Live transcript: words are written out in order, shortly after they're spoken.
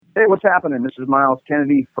Hey, what's happening? This is Miles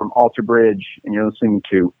Kennedy from Alter Bridge, and you're listening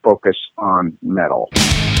to Focus on Metal.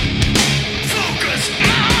 Focus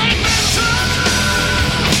on Metal!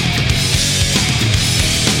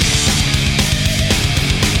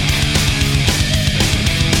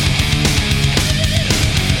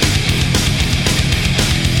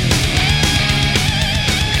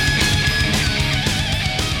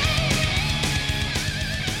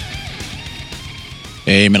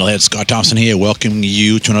 Hey, Metalhead, Scott Thompson here, welcoming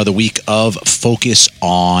you to another week of Focus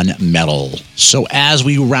on Metal. So as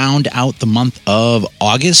we round out the month of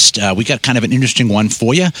August, we got kind of an interesting one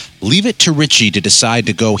for you. Leave it to Richie to decide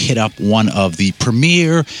to go hit up one of the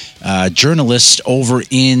premier journalists over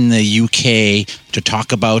in the UK to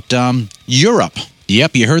talk about Europe.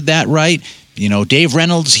 Yep, you heard that right. You know, Dave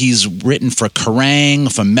Reynolds, he's written for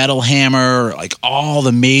Kerrang, for Metal Hammer, like all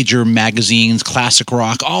the major magazines, classic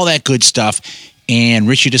rock, all that good stuff. And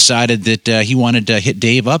Richie decided that he wanted to hit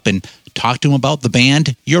Dave up and talk to him about the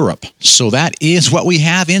band Europe. So that is what we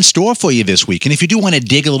have in store for you this week. And if you do want to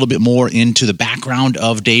dig a little bit more into the background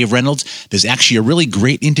of Dave Reynolds, there's actually a really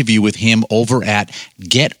great interview with him over at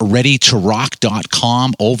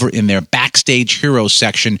GetReadyToRock.com over in their Backstage Heroes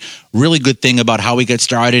section. Really good thing about how we got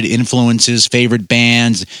started, influences, favorite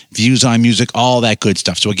bands, views on music, all that good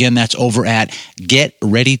stuff. So again, that's over at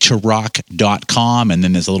GetReadyToRock.com. And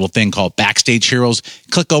then there's a little thing called Backstage Heroes.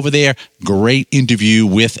 Click over there. Great interview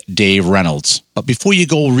with Dave Reynolds. But before you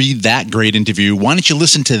go read that great interview, why don't you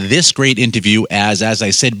listen to this great interview? As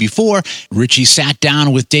I said before, Richie sat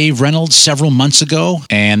down with Dave Reynolds several months ago,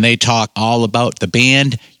 and they talked all about the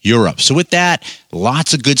band Europe. So with that,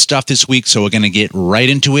 lots of good stuff this week, so we're going to get right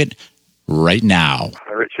into it right now.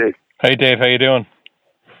 Hi, Richie. Hey, Dave. How you doing?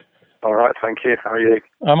 All right, thank you. How are you?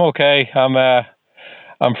 I'm okay. I'm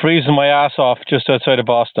freezing my ass off just outside of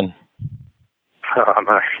Boston. Oh,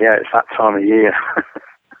 no. Yeah, it's that time of year.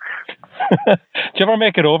 Did you ever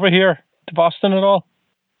make it over here to Boston at all?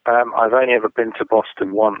 I've only ever been to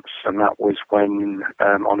Boston once, and that was when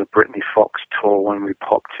on a Britney Fox tour when we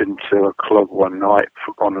popped into a club one night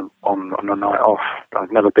on a night off.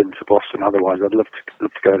 I've never been to Boston otherwise. I'd love to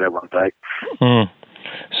go there one day.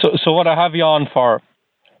 So what I have you on for,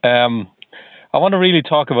 I want to really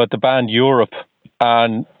talk about the band Europe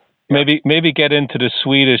and maybe get into the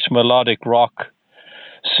Swedish melodic rock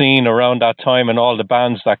scene around that time and all the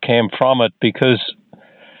bands that came from it, because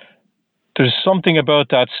there's something about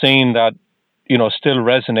that scene that, you know, still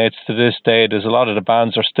resonates to this day. There's a lot of the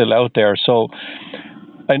bands are still out there. So,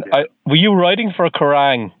 were you writing for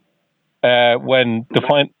Kerrang when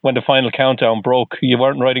the Final Countdown broke? You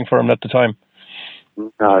weren't writing for him at the time.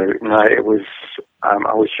 No, it was.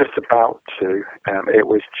 I was just about to. It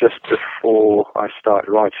was just before I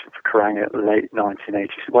started writing for Kerrang at late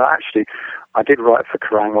 1980s. Well, actually, I did write for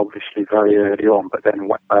Kerrang obviously very early on, but then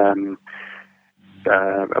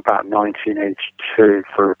about 1982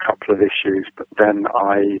 for a couple of issues. But then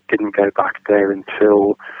I didn't go back there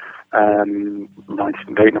until late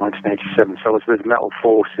 1987. So I was with Metal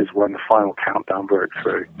Forces when the Final Countdown broke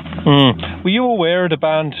through. Were you aware of the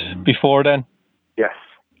band before then? Yes.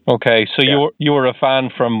 Okay, so yeah. you were a fan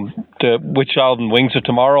from which album, Wings of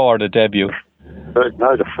Tomorrow, or the debut?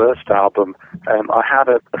 No, the first album. I had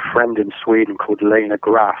a friend in Sweden called Lena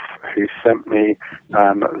Graf who sent me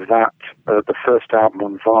the first album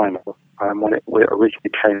on vinyl when it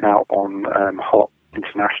originally came out on Hot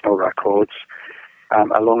International Records,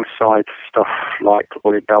 alongside stuff like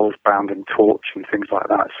Lloyd Bell's band and Torch and things like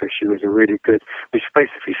that. So she was a really good. We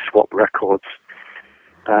basically swapped records.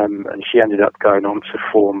 And she ended up going on to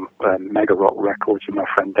form Mega Rock Records with my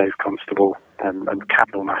friend Dave Constable and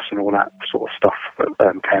Candlemass and all that sort of stuff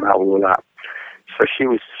that came out of all that. So she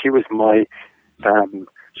was my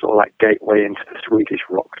sort of like gateway into the Swedish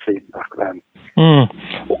rock scene back then.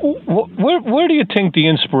 Where do you think the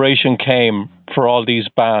inspiration came for all these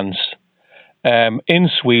bands in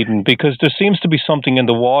Sweden? Because there seems to be something in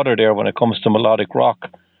the water there when it comes to melodic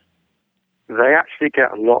rock. They actually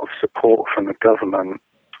get a lot of support from the government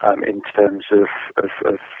in terms of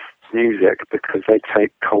music, because they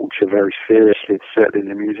take culture very seriously, certainly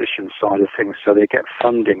the musician side of things. So they get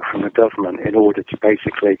funding from the government in order to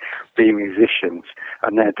basically be musicians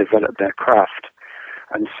and then develop their craft.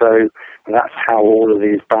 And so that's how all of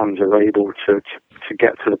these bands are able to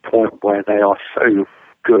get to the point where they are so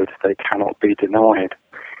good they cannot be denied.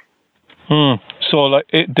 So like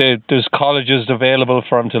there's colleges available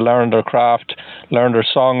for them to learn their craft, learn their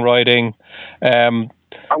songwriting.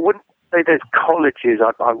 I wouldn't say there's colleges.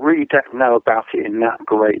 I really don't know about it in that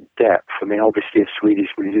great depth. I mean, obviously a Swedish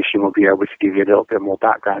musician will be able to give you a little bit more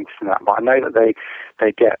background to that. But I know that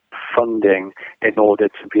they get funding in order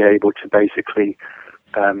to be able to basically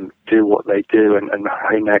do what they do and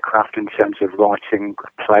hone their craft in terms of writing,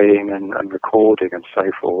 playing, and recording and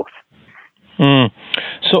so forth.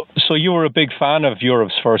 So you were a big fan of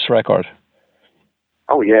Europe's first record?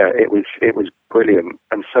 Oh yeah, it was brilliant,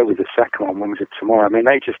 and so was the second one, Wings of Tomorrow. I mean,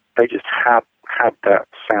 they just had that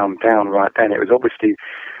sound down right then. It was obviously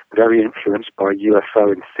very influenced by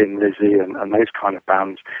UFO and Thin Lizzy and those kind of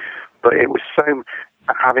bands, but it was so,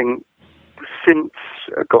 having since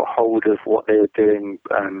got hold of what they were doing,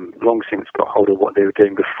 long since got hold of what they were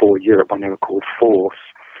doing before Europe when they were called Force.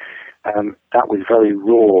 That was very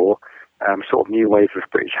raw, sort of new wave of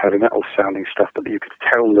British heavy metal sounding stuff, but you could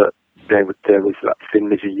tell that there was that Thin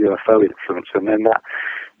Lizzy UFO influence, and then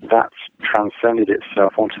that transcended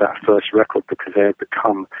itself onto that first record because they had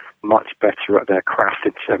become much better at their craft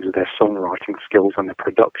in terms of their songwriting skills, and the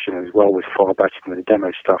production as well was far better than the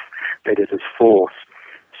demo stuff they did as Force.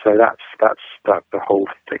 So that's the whole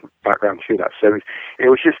thing, background to that. So it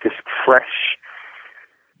was just this fresh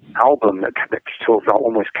album that sort of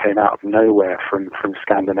almost came out of nowhere from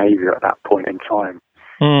Scandinavia at that point in time.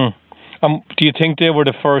 Do you think they were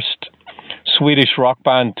the first Swedish rock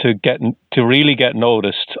band to really get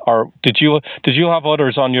noticed, or did you have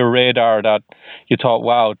others on your radar that you thought,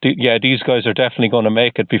 wow, these guys are definitely going to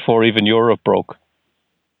make it before even Europe broke?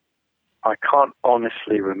 I can't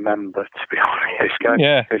honestly remember, to be honest.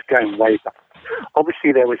 It's going way back.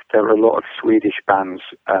 Obviously, there were a lot of Swedish bands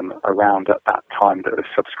around at that time that have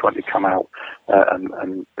subsequently come out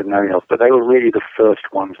and been known of, but they were really the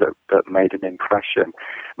first ones that made an impression.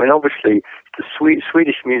 I mean, obviously, the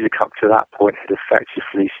Swedish music up to that point had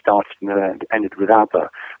effectively started and ended with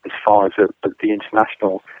ABBA as far as the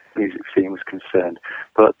international music scene was concerned.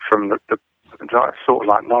 But from the sort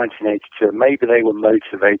of like 1982, maybe they were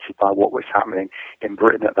motivated by what was happening in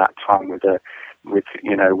Britain at that time with the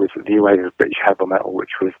new wave of British heavy metal,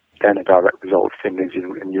 which was then a direct result of Thin Lizzy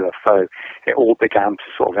and UFO. It all began to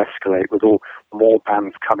sort of escalate with all more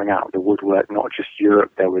bands coming out of the woodwork, not just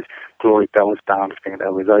Europe. There was Glory Bells band, I think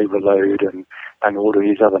there was Overload and all of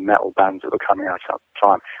these other metal bands that were coming out at the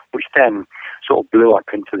time, which then sort of blew up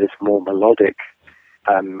into this more melodic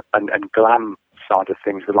and glam side of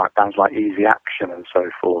things with like bands like Easy Action and so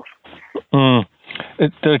forth.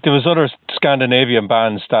 There was other Scandinavian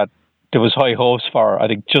bands that there was high hopes for, I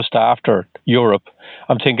think, just after Europe.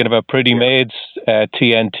 I'm thinking about Pretty Maids,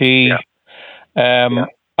 TNT, and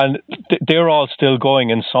they're all still going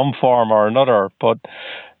in some form or another. But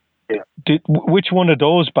which one of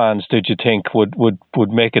those bands did you think would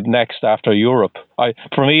make it next after Europe?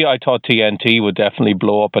 For me, I thought TNT would definitely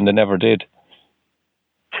blow up, and they never did.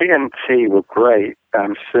 TNT were great,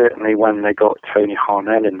 certainly when they got Tony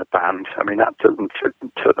Harnell in the band. I mean, that took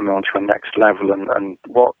them on to a next level. And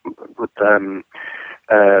what with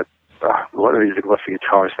what's the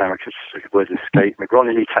guitarist now? It was escaped me.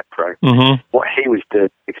 Ronnie Lee Tepro. What he was doing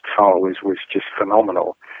with guitar was just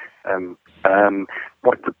phenomenal.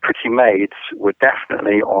 What the Pretty Maids were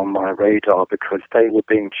definitely on my radar because they were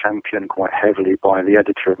being championed quite heavily by the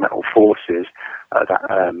editor of Metal Forces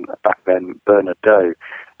back then, Bernard Doe,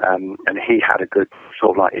 and he had a good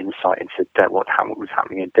sort of like insight into what was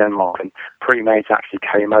happening in Denmark. And Pretty Maids actually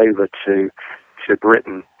came over to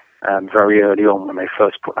Britain very early on when they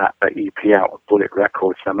first put that EP out of Bullet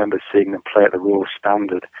Records. And I remember seeing them play at the Royal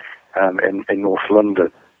Standard in North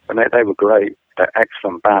London, and they were great. They're an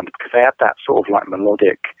excellent band because they had that sort of like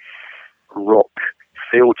melodic rock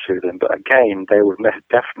feel to them. But again, they were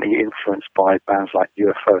definitely influenced by bands like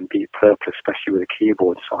UFO and Deep Purple, especially with the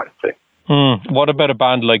keyboard side of things. What about a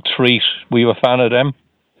band like Treat? Were you a fan of them?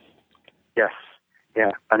 Yes,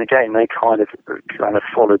 yeah. And again, they kind of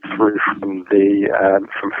followed through from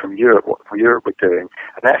from Europe, what Europe were doing.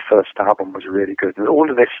 And their first album was really good. And all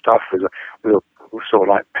of this stuff was sort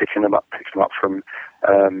of like picking them up from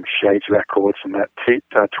Shades Records, and that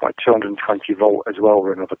 220 Volt as well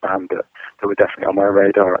were another band that were definitely on my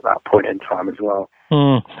radar at that point in time as well.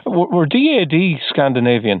 Were DAD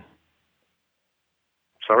Scandinavian?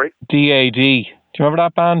 Sorry? DAD. Do you remember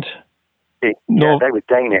that band? No, they were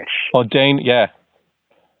Danish. Oh, yeah.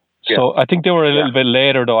 So I think they were a little bit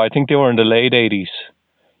later, though. I think they were in the late 80s.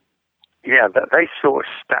 Yeah, they sort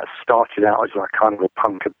of started out as like kind of a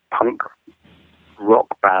punk rock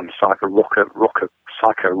band, psycho rock,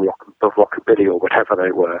 rockabilly or whatever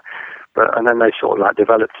they were, and then they sort of like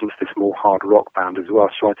developed into this more hard rock band as well.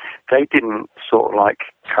 So they didn't sort of like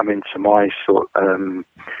come into my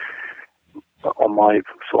on my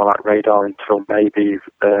sort of like radar until maybe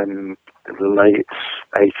the late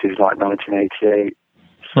 80s, like 1988.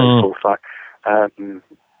 So forth. Like I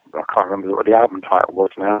can't remember what the album title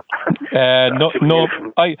was now.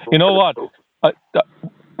 You know what?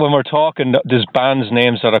 when we're talking, there's bands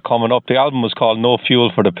names that are coming up. The album was called No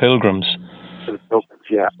Fuel for the Pilgrims.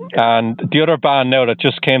 Yeah. And the other band now that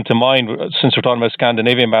just came to mind, since we're talking about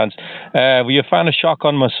Scandinavian bands, were you a fan of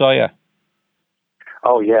Shotgun Messiah?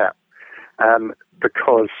 Oh, yeah.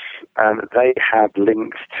 Because they had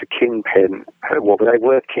links to Kingpin. Well, they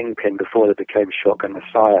were Kingpin before they became Shotgun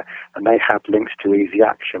Messiah, and they had links to Easy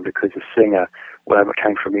Action because the singer, whoever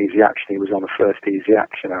came from Easy Action, he was on the first Easy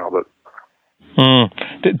Action album.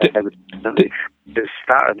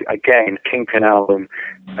 Again, Kingpin album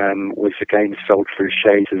was again sold through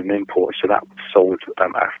Shades as an import, so that sold a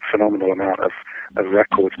phenomenal amount of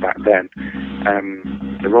records back then.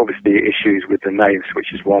 There were obviously issues with the names,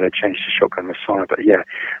 which is why they changed to Shotgun Messiah. But yeah,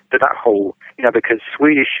 but that whole, because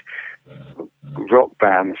Swedish rock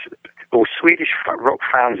bands, or Swedish rock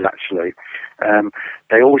fans actually,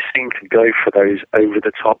 they always seem to go for those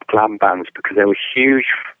over-the-top glam bands because they were huge.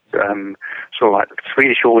 Sort of like the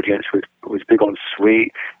Swedish audience was big on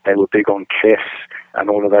Sweet, they were big on Kiss, and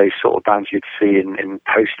all of those sort of bands you'd see in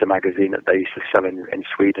Poster magazine that they used to sell in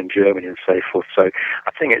Sweden, Germany, and so forth. So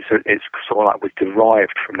I think it's sort of like was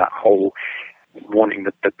derived from that whole wanting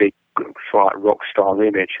the big sort of like rock star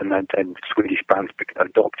image, and then Swedish bands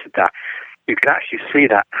adopted that. You can actually see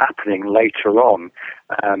that happening later on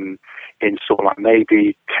in sort of like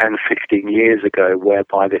maybe 10, 15 years ago,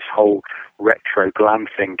 whereby this whole retro glam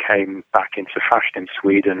thing came back into fashion in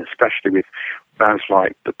Sweden, especially with bands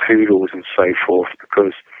like the Poodles and so forth,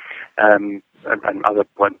 because and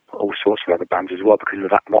all sorts of other bands as well, because of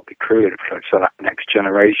that Motley Crue influence, so that next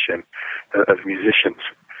generation of musicians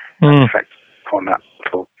effect on that.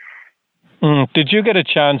 Did you get a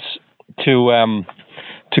chance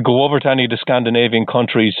to go over to any of the Scandinavian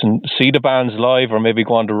countries and see the bands live, or maybe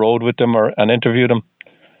go on the road with them and interview them?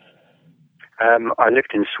 I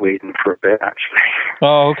lived in Sweden for a bit, actually.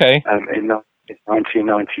 Oh, okay. In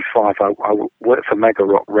 1995, I worked for Mega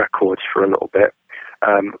Rock Records for a little bit.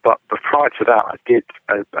 But prior to that, I did,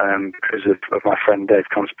 because of my friend Dave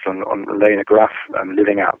Constable on Lena Graf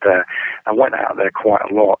living out there, I went out there quite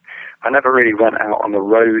a lot. I never really went out on the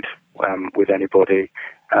road with anybody,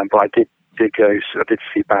 but I did go. So I did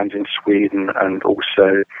see bands in Sweden, and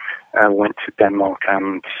also went to Denmark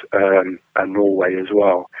and Norway as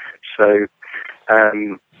well. So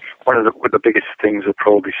one of the biggest things I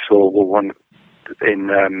probably saw were one in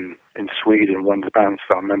Sweden. One of the bands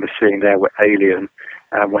that I remember seeing there were Alien,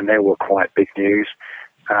 when they were quite big news,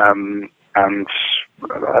 and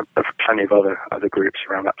plenty of other groups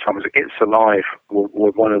around that time. It's Alive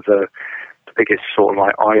were one of the biggest sort of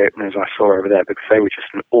like eye openers I saw over there, because they were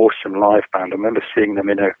just an awesome live band. I remember seeing them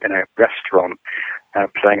in a restaurant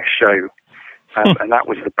playing a show, and that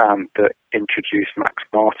was the band that introduced Max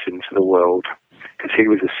Martin to the world, because he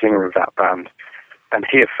was the singer of that band, and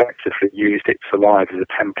he effectively used It's Alive as a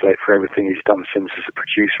template for everything he's done since as a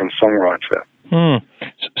producer and songwriter.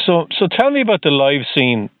 So tell me about the live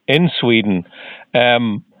scene in Sweden.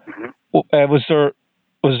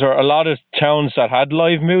 Was there a lot of towns that had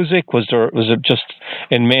live music? Was it just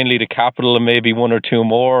in mainly the capital and maybe one or two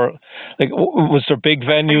more? Like, was there big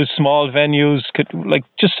venues, small venues?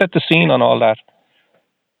 Just set the scene on all that.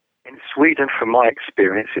 In Sweden, from my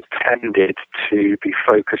experience, it tended to be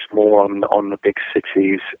focused more on the big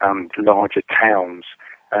cities and larger towns.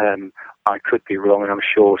 I could be wrong, and I'm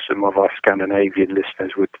sure some of our Scandinavian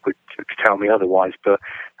listeners would tell me otherwise, but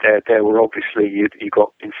there were obviously, you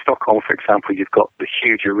got in Stockholm, for example, you've got the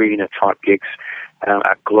huge arena type gigs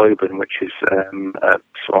at Globen, which is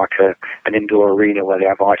sort of like an indoor arena where they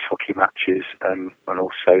have ice hockey matches, and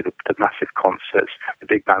also the massive concerts. The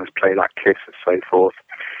big bands play like Kiss and so forth.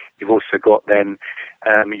 You've also got then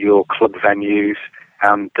your club venues,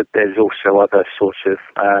 and there's also other sorts of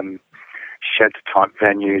shed type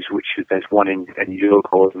venues, there's one in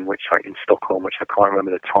Djurgården, which in Stockholm, which I can't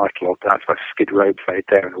remember the title of. That's where Skid Row played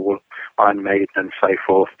there, and all Iron Maiden and so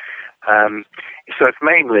forth. So it's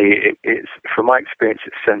mainly, it's from my experience,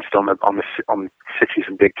 it's centered on cities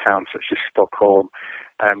and big towns such as Stockholm,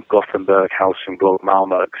 Gothenburg, Helsingborg,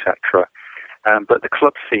 Malmö, etc. But the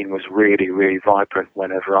club scene was really, really vibrant.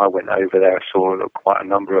 Whenever I went over there, I saw quite a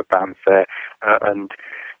number of bands there, and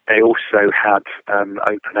they also had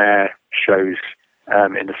open air shows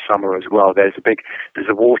in the summer as well. There's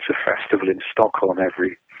a water festival in Stockholm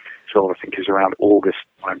every I think is around August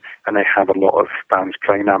time, and they have a lot of bands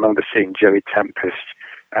playing. Now, I remember seeing Joey Tempest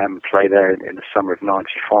play there in the summer of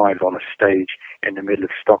 '95 on a stage in the middle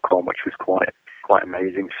of Stockholm, which was quite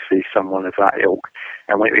amazing to see someone of that ilk.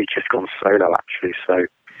 And he'd just gone solo actually, so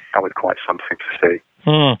that was quite something to see.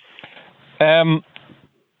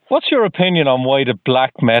 What's your opinion on why the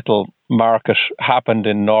black metal market happened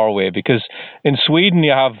in Norway, because in Sweden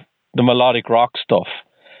you have the melodic rock stuff,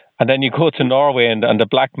 and then you go to Norway and the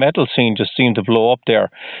black metal scene just seemed to blow up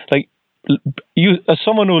there. Like, you, as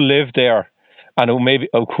someone who lived there and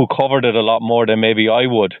who covered it a lot more than maybe I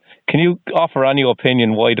would, can you offer any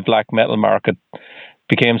opinion why the black metal market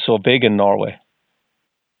became so big in Norway?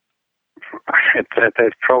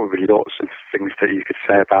 There's probably lots of things that you could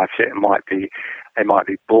say about it. It might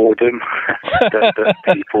be boredom that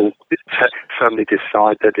people suddenly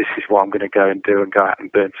decide that this is what I'm going to go and do, and go out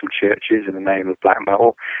and burn some churches in the name of black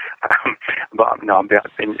metal. But no,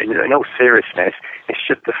 in all seriousness, it's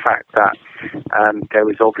just the fact that there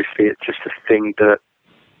was obviously just a thing that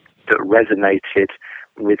resonated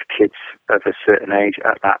with kids of a certain age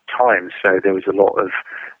at that time. So there was a lot of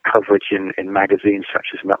coverage in magazines such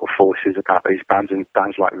as Metal Forces about these bands, and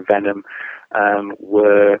bands like Venom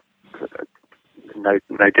were no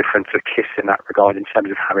different to Kiss in that regard, in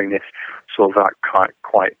terms of having this sort of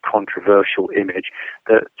quite controversial image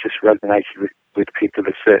that just resonated with people of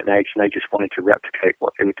a certain age, and they just wanted to replicate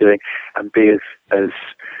what they were doing and be as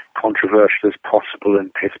controversial as possible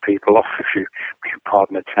and piss people off, if you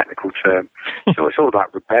pardon the technical term. So it's all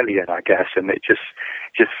about rebellion, I guess, and it just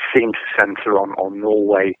seemed to centre on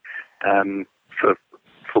Norway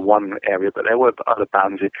for one area, but there were other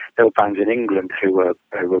bands. There were bands in England who were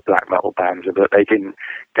black metal bands, but they didn't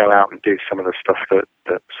go out and do some of the stuff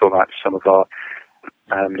that sort of like some of our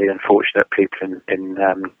the unfortunate people in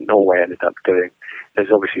Norway ended up doing. There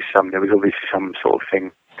was obviously some sort of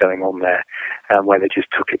thing going on there where they just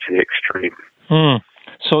took it to the extreme.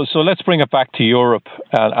 So let's bring it back to Europe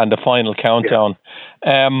and the final countdown.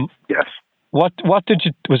 Yes. Was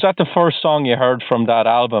that the first song you heard from that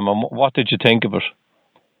album, and what did you think of it?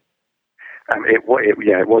 It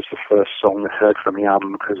was the first song I heard from the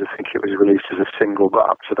album, because I think it was released as a single, but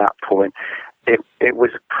up to that point, it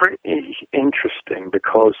was pretty interesting,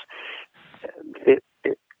 because it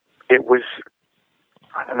was,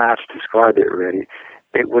 I don't know how to describe it really,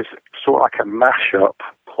 it was sort of like a mashup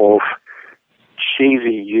of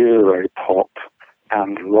cheesy Euro pop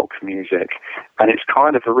and rock music, and it's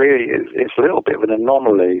kind of it's a little bit of an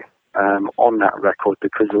anomaly on that record,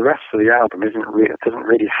 because the rest of the album doesn't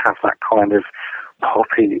really have that kind of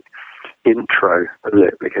poppy intro of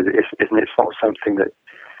it, because it's not something that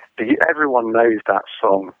everyone knows that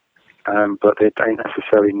song, but they don't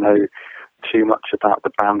necessarily know too much about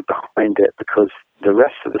the band behind it, because the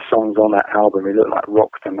rest of the songs on that album, they look like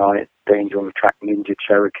Rock the Night, Danger on the Track, Ninja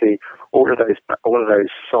Cherokee. All of those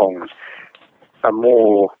songs are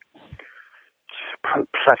more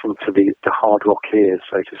pleasant to the hard rock ears,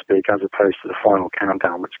 so to speak, as opposed to the final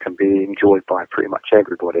countdown, which can be enjoyed by pretty much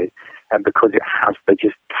everybody. And because they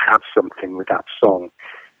just have something with that song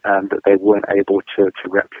that they weren't able to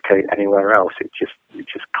replicate anywhere else. It just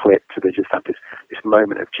clicked. They just had this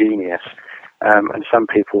moment of genius, and some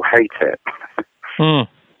people hate it.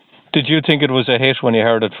 Did you think it was a hit when you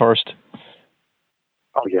heard it first?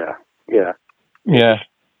 Oh yeah.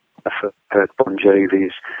 I heard Bon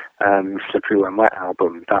Jovi's Slippery When Wet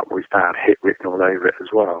album. That had hit written all over it as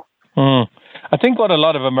well. I think what a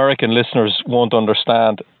lot of American listeners won't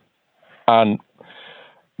understand, and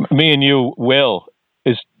me and you will,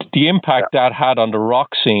 is the impact that had on the rock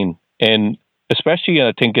scene, especially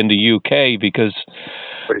I think in the UK, because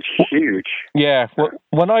it's huge. Yeah,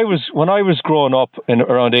 when I was growing up in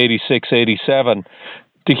around 86, 87,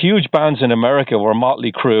 the huge bands in America were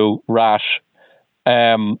Motley Crue, Rash,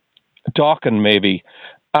 Dokken maybe,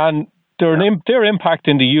 and their impact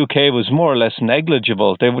in the UK was more or less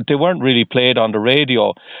negligible. They weren't really played on the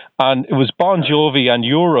radio, and it was Bon Jovi and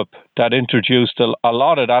Europe that introduced a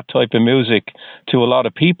lot of that type of music to a lot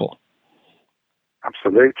of people.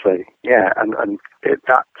 Absolutely, yeah, and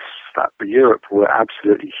that Europe were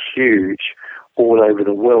absolutely huge all over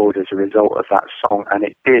the world as a result of that song, and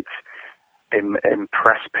it did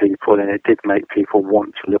impress people, and it did make people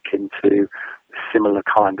want to look into similar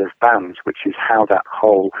kind of bands, which is how that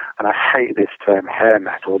whole, and I hate this term hair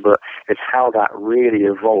metal, but it's how that really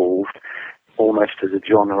evolved almost as a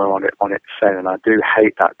genre on its own, and I do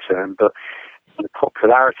hate that term, but the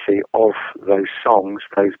popularity of those songs,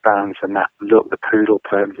 those bands, and that look, the Poodle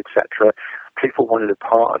Perms, etc., people wanted a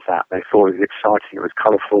part of that. They thought it was exciting, it was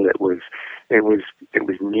colourful, it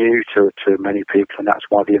was new to many people, and that's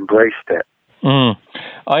why they embraced it.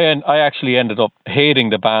 I actually ended up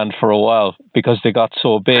hating the band for a while because they got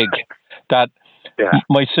so big that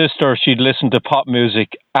my sister, she'd listen to pop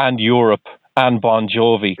music and Europe and Bon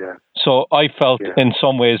Jovi. Yeah. So I felt in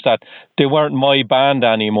some ways that they weren't my band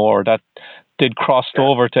anymore, that they'd crossed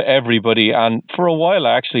over to everybody. And for a while,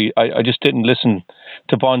 actually, I just didn't listen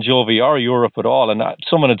to Bon Jovi or Europe at all. And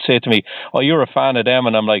someone would say to me, "Oh, you're a fan of them,"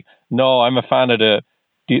 and I'm like, "No, I'm a fan of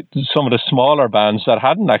some of the smaller bands that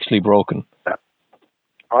hadn't actually broken." Yeah.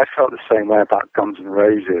 I felt the same way about Guns N'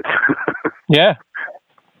 Roses. Yeah.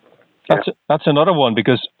 That's another one,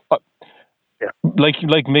 because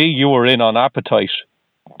like me, you were in on Appetite,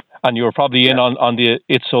 and you were probably in on the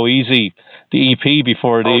It's So Easy, the EP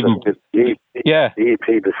before the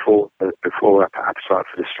EP before Appetite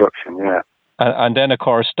for Destruction, and then of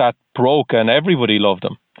course that broke and everybody loved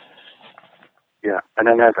them. Yeah, and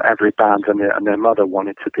then every band and their mother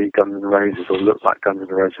wanted to be Guns N' Roses or look like Guns N'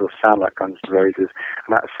 Roses or sound like Guns N' Roses,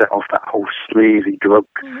 and that set off that whole sleazy drug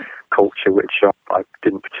culture, which I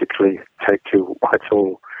didn't particularly take to at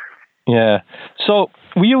all. Yeah. So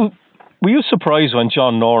were you surprised when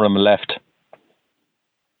John Norum left?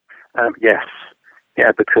 Yes.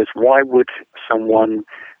 Yeah, because why would someone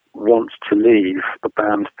want to leave a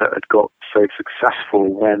band that had got so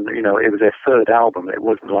successful when, it was their third album? It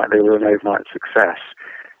wasn't like they were an overnight success.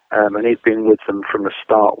 And he'd been with them from the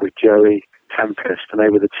start with Joey Tempest, and they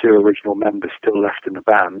were the two original members still left in the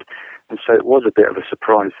band. And so it was a bit of a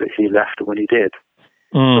surprise that he left when he did.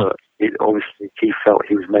 But obviously he felt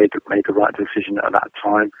he was made the right decision at that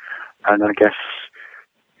time, and I guess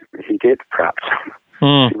he did, perhaps.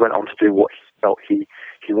 He went on to do what he felt he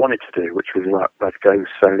wanted to do, which was like go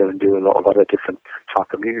solo and do a lot of other different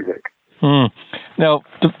type of music. Now,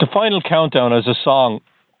 the Final Countdown as a song,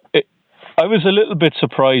 I was a little bit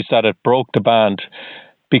surprised that it broke the band,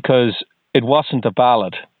 because it wasn't a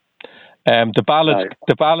ballad. The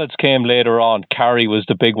ballads came later on. Carrie was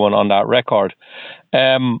the big one on that record.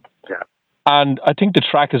 And I think the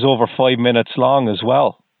track is over 5 minutes long as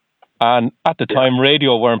well. And at the time,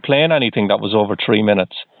 radio weren't playing anything that was over 3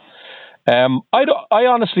 minutes. I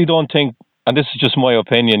honestly don't think, and this is just my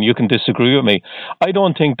opinion, you can disagree with me, I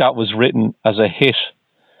don't think that was written as a hit.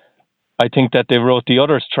 I think that they wrote the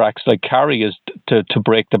other tracks, like Carrie, is to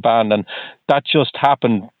break the band, and that just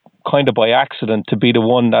happened kind of by accident to be the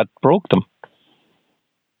one that broke them.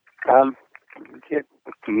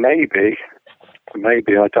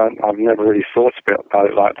 Maybe I've never really thought about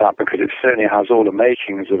it like that, because it certainly has all the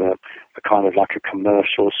makings of a kind of like a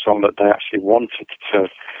commercial song that they actually wanted to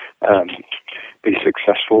be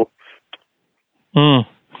successful.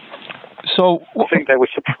 So I think they were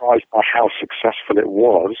surprised by how successful it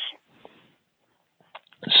was.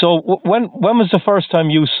 So when was the first time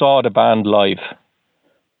you saw the band live?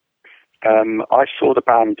 I saw the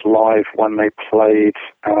band live when they played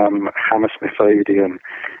Hammersmith Odeon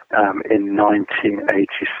in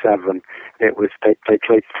 1987. It was they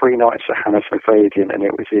played 3 nights at Hammersmith Odeon, and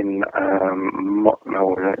it was in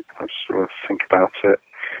let's sort of think about it.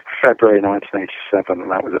 February 1987,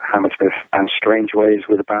 and that was at Hammersmith. And Strange Ways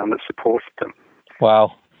were the band that supported them.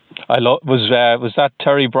 Wow, was that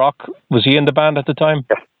Terry Brock? Was he in the band at the time?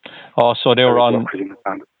 Yeah. Oh, so they were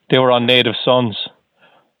on Native Sons.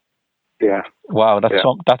 Yeah. Wow,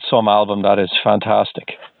 that's some album. That is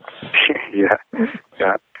fantastic. Yeah.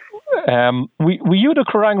 Were you the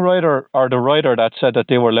Kerrang writer or the writer that said that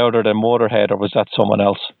they were louder than Motorhead, or was that someone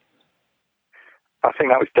else? I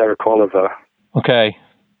think that was Derek Oliver.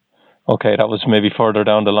 Okay, that was maybe further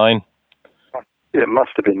down the line. It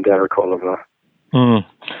must have been Derek Oliver.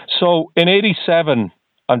 So in '87,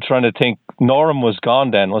 I'm trying to think, Norum was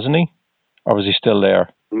gone then, wasn't he? Or was he still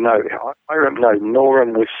there? No,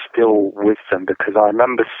 Norum was still with them, because I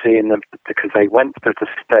remember seeing them, because they went to the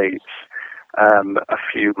States a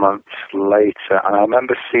few months later, and I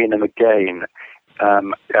remember seeing them again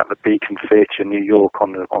at the Beacon Theatre in New York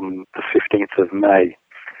on the 15th of May,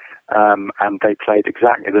 and they played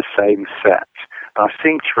exactly the same set. And I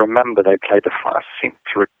seem to remember they played the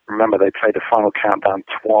Final Countdown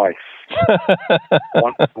twice.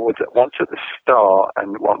 once at the start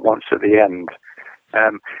and once at the end.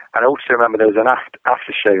 And I also remember there was an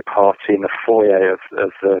after-show party in the foyer of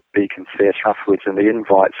the Beacon Theatre afterwards, and the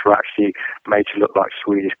invites were actually made to look like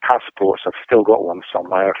Swedish passports. I've still got one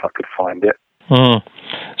somewhere if I could find it.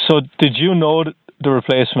 So did you know the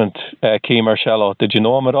replacement, Key Marcello? Did you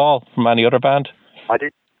know him at all from any other band? I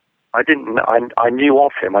didn't. I knew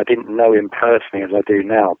of him. I didn't know him personally as I do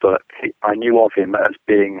now, but I knew of him as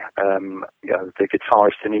being the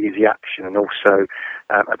guitarist in Easy Action, and also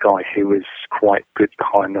a guy who was quite good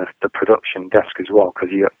behind the production desk as well,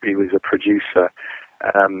 because he was a producer,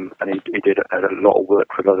 and he did a lot of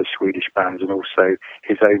work with other Swedish bands and also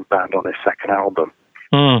his own band on his second album.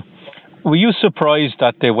 Were you surprised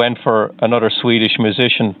that they went for another Swedish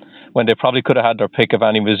musician when they probably could have had their pick of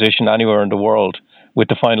any musician anywhere in the world, with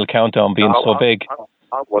the Final Countdown being so big?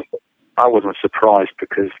 I I wasn't surprised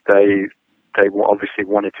because they obviously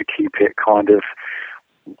wanted to keep it kind of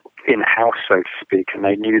in-house, so to speak, and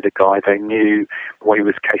they knew the guy, they knew what he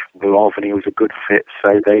was capable of, and he was a good fit,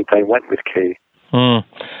 so they went with Key.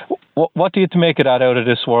 What do you make of that out of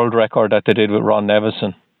this world record that they did with Ron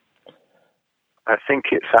Nevison? I think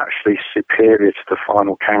it's actually superior to the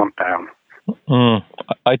Final Countdown.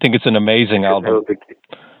 I think it's an amazing album.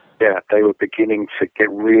 They were beginning to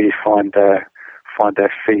really find their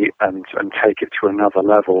feet and take it to another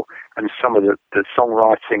level. And some of the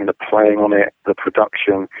songwriting and the playing on it, the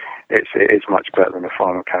production, it is much better than the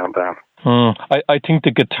Final Countdown. I think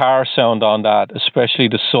the guitar sound on that, especially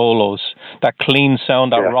the solos, that clean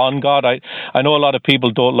sound that Ron got. I know a lot of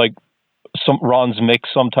people don't like Ron's mix.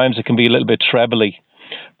 Sometimes it can be a little bit trebly,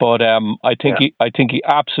 but I think he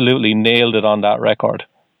absolutely nailed it on that record.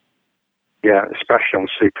 Yeah, especially on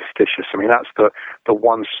Superstitious. I mean, that's the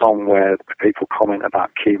one song where people comment about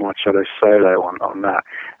Key Marcello's solo on that.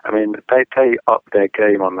 I mean, they upped their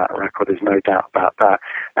game on that record, there's no doubt about that.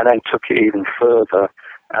 And then took it even further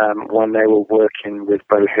when they were working with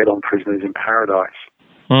Beau Hill on Prisoners in Paradise.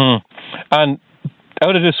 And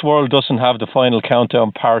Out of This World doesn't have the Final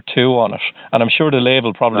Countdown Part 2 on it. And I'm sure the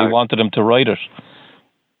label probably wanted them to write it.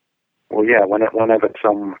 Well, yeah, whenever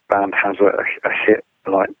some band has a hit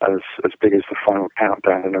like as big as the Final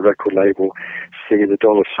Countdown, and a record label see the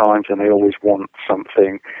dollar signs, and they always want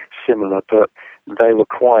something similar. But they were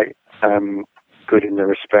quite good in the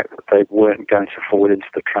respect that they weren't going to fall into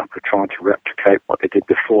the trap of trying to replicate what they did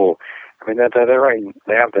before. I mean,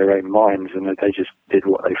 they have their own minds, and they just did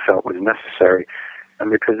what they felt was necessary. And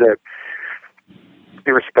because they're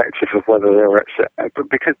irrespective of whether they were but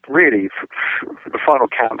because really the Final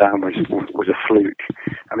Countdown was a fluke.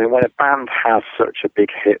 I mean, when a band has such a big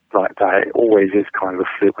hit like that, it always is kind of a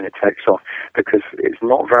fluke when it takes off, because it's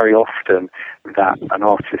not very often that an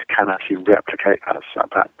artist can actually replicate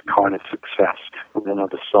that kind of success with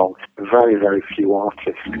another song. Very, very few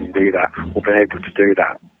artists can do that or be able to do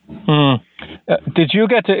that. Did you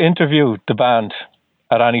get to interview the band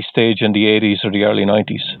at any stage in the 80s or the early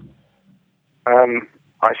 90s?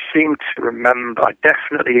 I seem to remember I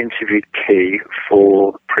definitely interviewed Key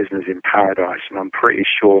for Prisoners in Paradise, and I'm pretty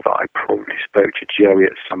sure that I probably spoke to Joey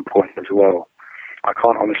at some point as well. I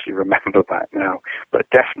can't honestly remember that now, but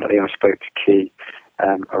definitely I spoke to Key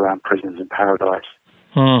around Prisoners in Paradise.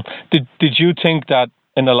 Did you think that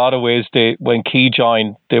in a lot of ways when Key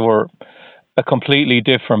joined, they were a completely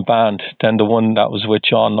different band than the one that was with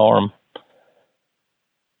John Norum?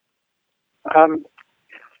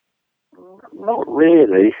 Not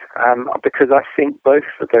really, because I think both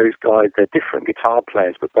of those guys, they're different guitar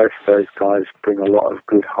players, but both of those guys bring a lot of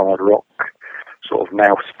good hard rock sort of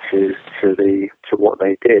nous to what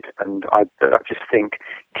they did. And I just think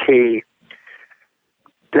Key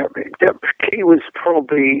was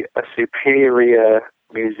probably a superior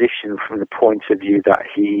musician from the point of view that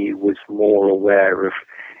he was more aware of,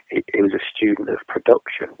 he was a student of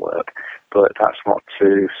production work, but that's not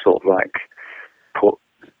to sort of like put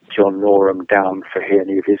John Norum down for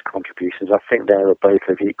any of his contributions. I think they were both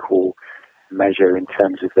of equal measure in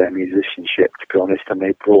terms of their musicianship, to be honest, and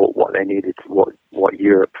they brought what they needed, what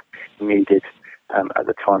Europe needed at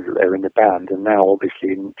the time that they were in the band. And now,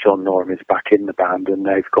 obviously, John Norum is back in the band, and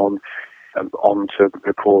they've gone on to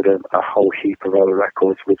record a whole heap of other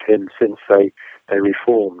records with him since they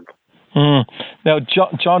reformed. Now,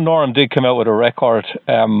 John Norum did come out with a record.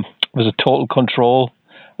 Was it Total Control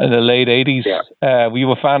in the late 80s? Yeah. Were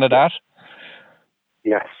you a fan of that?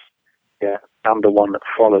 Yes. Yeah. I'm the one that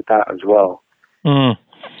followed that as well.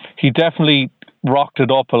 He definitely rocked it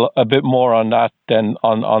up a bit more on that than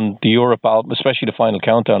on the Europe album, especially the Final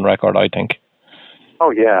Countdown record, I think. Oh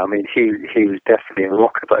yeah, I mean he was definitely a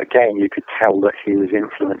rocker, but again you could tell that he was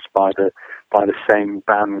influenced by the same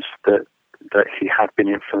bands that he had been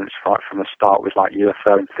influenced by from the start, with like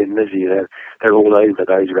UFO and Thin Lizzy. They're all over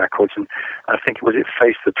those records, and I think it was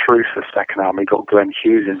Face the Truth, the second album. He got Glenn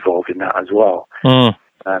Hughes involved in that as well,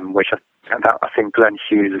 which I think Glenn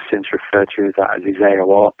Hughes has since referred to that as his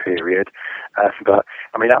AOR period. But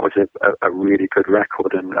I mean that was a really good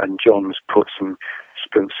record, and John's put some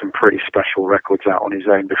pretty special records out on his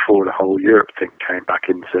own before the whole Europe thing came back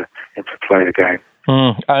into play again.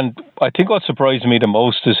 And I think what surprised me the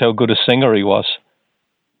most is how good a singer he was.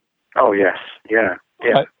 Oh yes, yeah.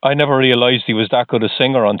 I never realised he was that good a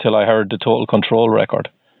singer until I heard the Total Control record.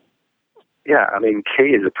 Yeah, I mean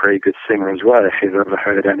Key is a pretty good singer as well, if you've ever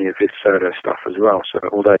heard any of his solo stuff as well. So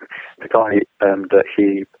although the guy that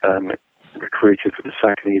he recruited for the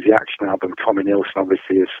second Easy Action album, Tommy Nilsson,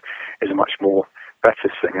 obviously is a much more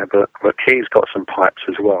better singer, but Key's got some pipes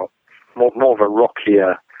as well. More of a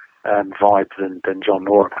rockier vibe than John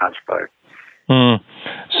Norum has, though.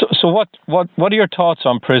 So what are your thoughts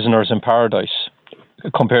on Prisoners in Paradise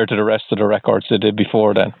compared to the rest of the records they did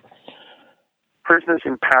before then? Prisoners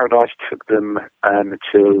in Paradise took them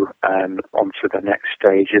onto the next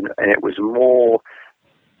stage, and it was more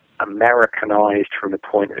Americanized from the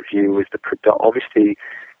point of view as obviously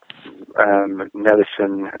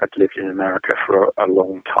Nelson had lived in America for a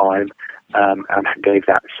long time, and gave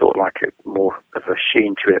that sort of like more of a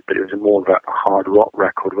sheen to it, but it was more of a hard rock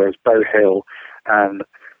record, whereas Beau Hill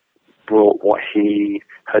brought what he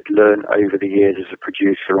had learned over the years as a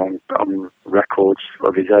producer on records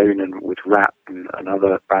of his own and with Rat and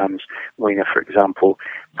other bands, Winger for example,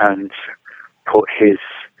 and put his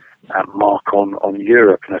mark on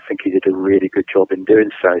Europe, and I think he did a really good job in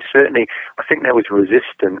doing so. Certainly, I think there was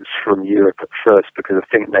resistance from Europe at first, because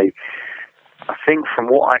I think from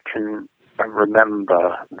what I can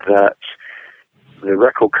remember, that the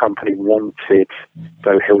record company wanted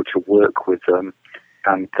Beau Hill to work with them,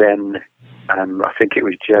 and then I think it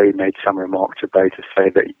was Joe made some remark to Beau to say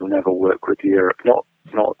that you'll never work with Europe, not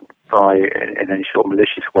by in any sort of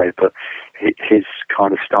malicious way, but his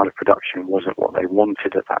kind of style of production wasn't what they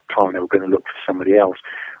wanted at that time. They were going to look for somebody else,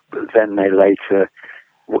 but then they later,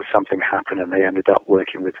 something happened, and they ended up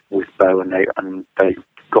working with Beau, and they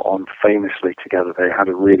got on famously together. They had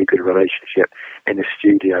a really good relationship in the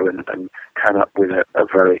studio, and came up with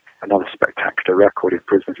another spectacular record in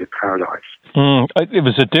Prisoners in Paradise. It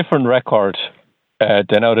was a different record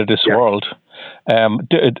than Out of This World.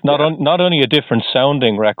 Not only a different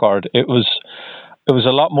sounding record, it was a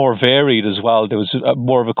lot more varied as well. There was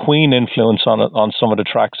more of a Queen influence on some of the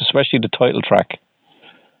tracks, especially the title track.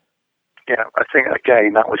 Yeah, I think,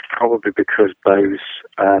 again, that was probably because Beau's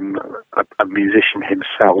a musician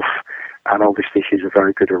himself, and obviously he's a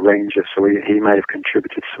very good arranger, so he may have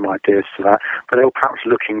contributed some ideas to that. But they were perhaps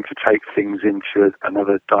looking to take things into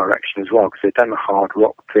another direction as well, because they'd done the hard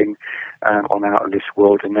rock thing on Out of This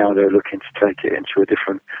World, and now they're looking to take it into a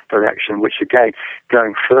different direction, which, again,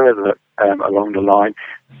 going further along the line,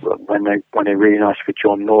 when they reunited with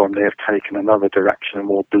John Norum, they have taken another direction, a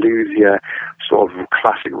more bluesier, sort of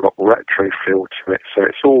classic rock retro feel to it. So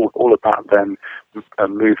it's all about them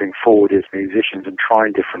moving forward as musicians and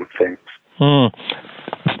trying different things.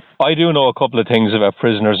 I do know a couple of things about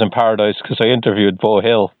Prisoners in Paradise, because I interviewed Beau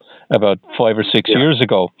Hill about 5 or 6 years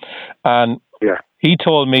ago, and he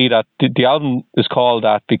told me that the album is called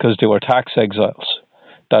that because they were tax exiles,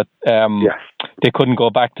 that they couldn't go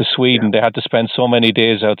back to Sweden. They had to spend so many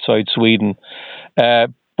days outside Sweden.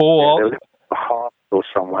 Beau, or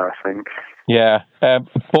somewhere, I think. Yeah.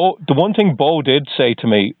 Beau, the one thing Beau did say to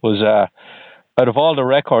me was, out of all the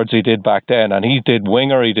records he did back then, and he did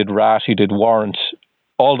Winger, he did Rat, he did Warrant,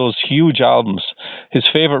 all those huge albums, his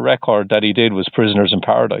favourite record that he did was Prisoners in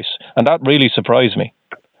Paradise. And that really surprised me.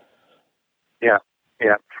 Yeah.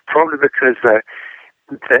 Probably because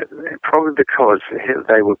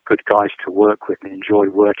they were good guys to work with and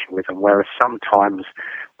enjoyed working with them, whereas sometimes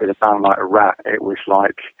with a band like Rat, it was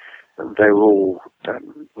like they were all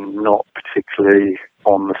not particularly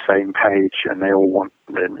on the same page, and they all want,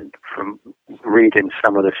 from reading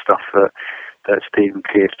some of the stuff that Stephen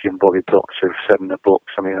Pearce and Bobby Blotz have said in the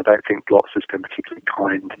books. I mean, I don't think Blotz has been particularly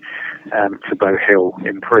kind to Beau Hill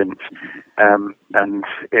in print, and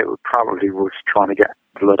it probably was trying to get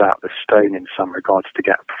blood out of the stone in some regards to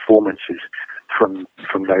get performances from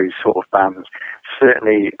those sort of bands.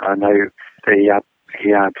 Certainly, I know that he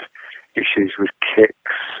had issues with Kix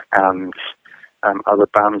and other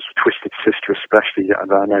bands, Twisted Sister especially,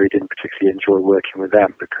 and I know he didn't particularly enjoy working with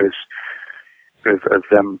them because of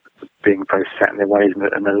them being very set in their ways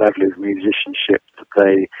and the level of musicianship that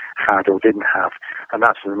they had or didn't have. And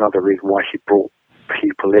that's another reason why he brought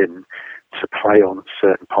people in to play on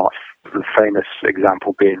certain parts. The famous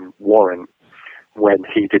example being Warrant, when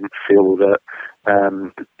he didn't feel that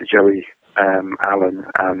Joey Allen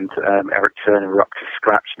and Eric Turner were up to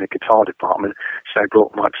scratch in the guitar department, so he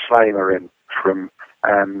brought Mike Slamer in from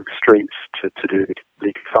Streets to do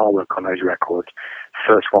the guitar work on those records.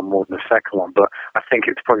 First one more than the second one, but I think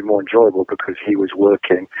it's probably more enjoyable because he was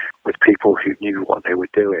working with people who knew what they were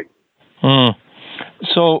doing.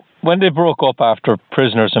 So when they broke up after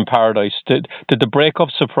Prisoners in Paradise, did the breakup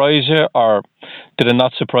surprise you, or did it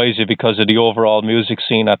not surprise you because of the overall music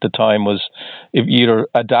scene at the time was if you either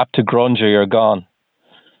adapt to grunge or you're gone?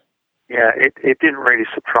 Yeah, it didn't really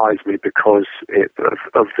surprise me because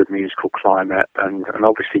of the musical climate, and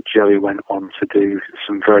obviously Joey went on to do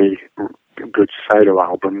some very good solo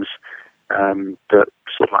albums that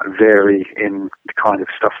sort of like vary in the kind of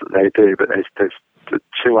stuff that they do, but there's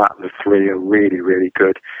 2 out of the 3 are really, really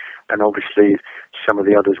good. And obviously some of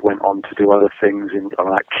the others went on to do other things,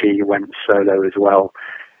 like Key went solo as well,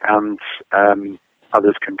 and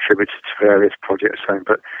others contributed to various projects.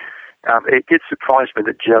 But it did surprise me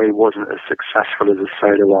that Joey wasn't as successful as a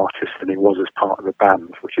solo artist than he was as part of the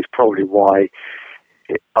band, which is probably why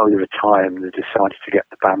over time they decided to get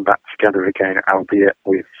the band back together again, albeit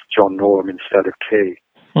with John Norum instead of Key.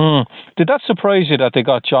 Did that surprise you that they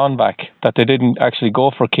got John back, that they didn't actually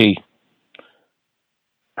go for Key?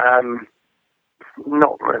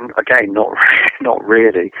 Not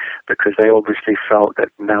really, because they obviously felt that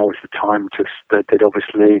now was the time that they'd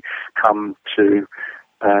obviously come to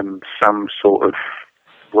some sort of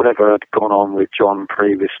whatever had gone on with John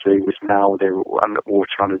previously was now they were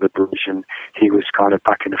water under the bridge, and he was kind of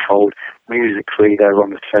back in the fold. Musically, they were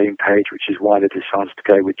on the same page, which is why they decided to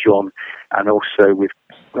go with John, and also with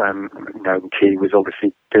Key was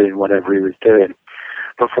obviously doing whatever he was doing.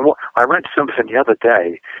 But from what I read something the other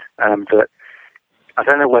day, that I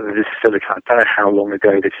don't know whether this is still the case. I don't know how long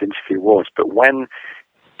ago this interview was, but when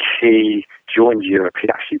Key joined Europe, he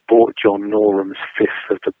actually bought John Norum's fifth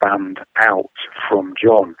of the band out from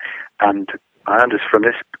John. And I understand from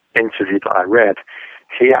this interview that I read,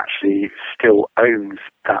 he actually still owns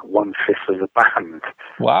that 1/5 of the band.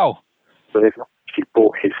 Wow. So they've actually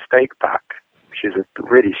bought his stake back, which is a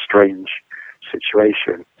really strange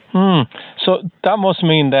situation. So that must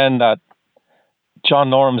mean then that John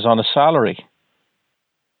Norum's on a salary.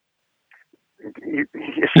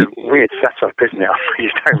 It's a weird setup, isn't it?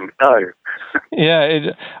 You don't know.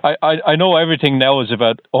 Yeah, I know everything now is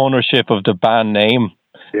about ownership of the band name.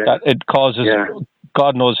 Yeah. That it causes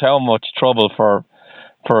God knows how much trouble for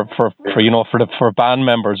band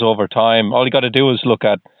members over time. All you got to do is look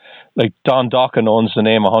at, like, Don Dokken owns the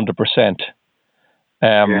name 100%.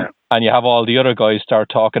 And you have all the other guys start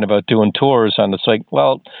talking about doing tours, and it's like,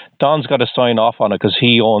 well, Don's got to sign off on it because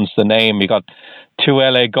he owns the name. You got 2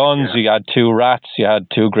 LA Guns, you had 2 Rats, you had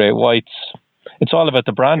 2 Great Whites. It's all about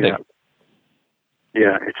the branding.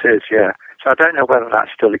 Yeah, it is, yeah. So I don't know whether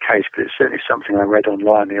that's still the case, but it's certainly something I read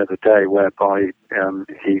online the other day, whereby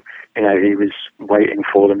he was waiting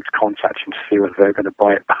for them to contact him to see whether they were going to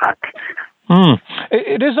buy it back.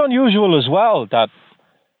 It is unusual as well that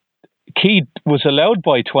Key was allowed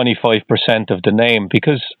by 25% of the name,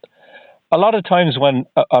 because a lot of times when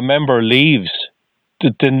a member leaves,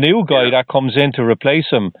 the new guy that comes in to replace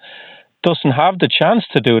him doesn't have the chance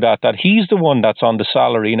to do that he's the one that's on the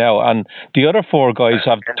salary now, and the other 4 guys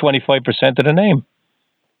have 25% of the name.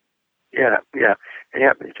 Yeah,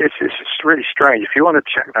 it's really strange. If you want to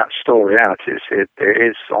check that story out, it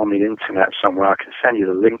is on the internet somewhere. I can send you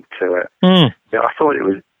the link to it. I thought it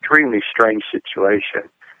was an extremely strange situation.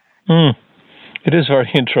 It is very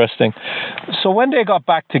interesting. So when they got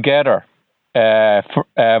back together,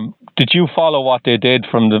 did you follow what they did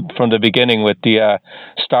from the beginning with the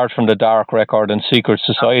Start from the Dark record and Secret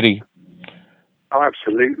Society? Oh,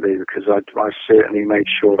 absolutely, because I certainly made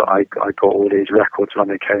sure that I got all these records when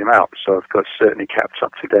they came out, so I've certainly kept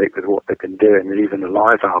up to date with what they've been doing, and even the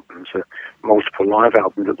live albums, multiple live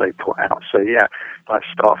albums that they put out. So yeah, like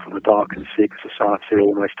Start from the Dark and Secret Society,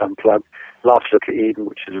 Almost Unplugged, Last Look at Eden,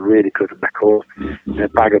 which is a really good record,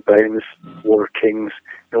 Bag of Bones, War of Kings,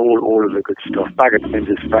 all of the good stuff. Bag of Bones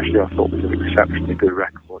especially I thought was an exceptionally good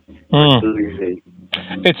record.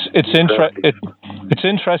 It's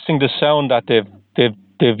interesting the sound that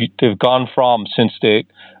they've gone from since they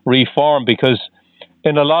reformed, because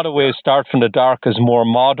in a lot of ways Start from the Dark is more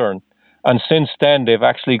modern, and since then they've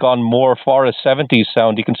actually gone more for a 70s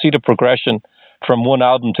sound. You can see the progression from one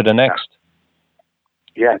album to the next.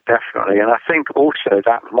 Yeah, definitely. And I think also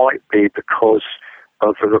that might be because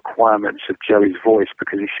of the requirements of Joey's voice,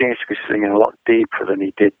 because he seems to be singing a lot deeper than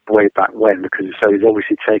he did way back when, so he's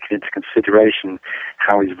obviously taken into consideration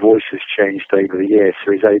how his voice has changed over the years,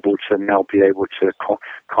 so he's able to now be able to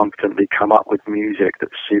confidently come up with music that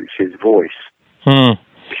suits his voice,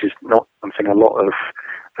 which is not something a lot of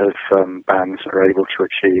bands are able to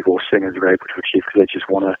achieve, or singers are able to achieve, because they just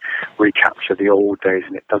want to recapture the old days,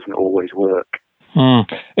 and it doesn't always work.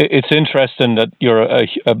 It's interesting that you're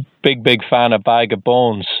a big fan of Bag of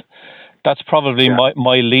Bones. That's probably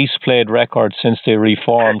my least played record since they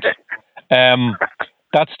reformed.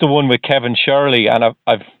 That's the one with Kevin Shirley, and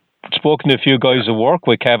I've spoken to a few guys who work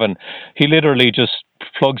with Kevin. He literally just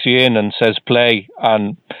plugs you in and says play,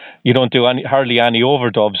 and you don't do hardly any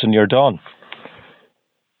overdubs, and you're done.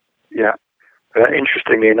 Yeah.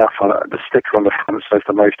 Interestingly enough, the sticker on the front says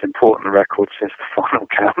the most important record since the Final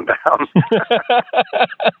Countdown.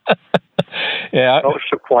 Yeah, I'm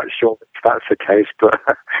not quite sure if that's the case, but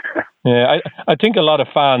I think a lot of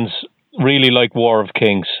fans really like War of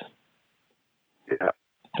Kings. Yeah,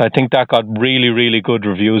 I think that got really, really good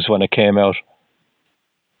reviews when it came out.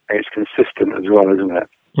 It's consistent as well, isn't it?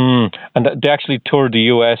 And they actually toured the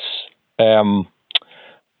US on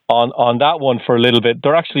that one for a little bit.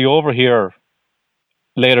 They're actually over here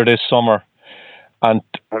later this summer. And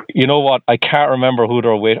you know what? I can't remember who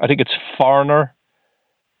they're with. I think it's Foreigner,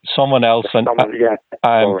 someone else.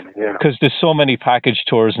 Because there's so many package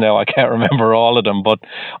tours now, I can't remember all of them. But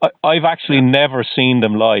I've actually never seen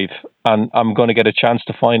them live, and I'm going to get a chance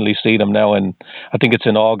to finally see them now. And I think it's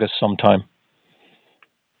in August sometime.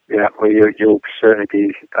 Yeah, well, you'll certainly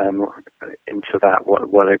be into that,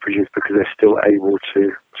 what they produce, because they're still able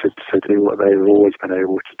to do what they've always been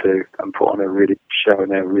able to do and put on a really show,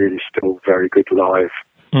 and they're really still very good live.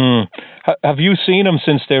 Have you seen them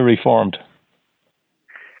since they reformed?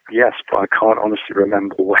 Yes, but I can't honestly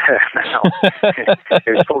remember where now.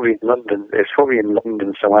 It was probably in London. It's probably in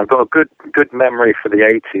London somewhere. I've got a good memory for the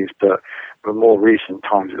 80s, but for more recent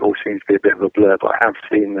times, it all seems to be a bit of a blur. But I have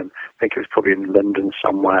seen them. I think it was probably in London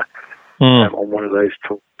somewhere on one of those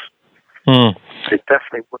tours. It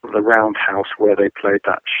definitely wasn't the Roundhouse where they played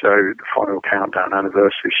that show, the Final Countdown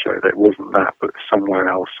anniversary show. That wasn't that, but somewhere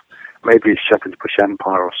else. Maybe Shepherd's Bush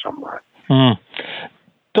Empire or somewhere.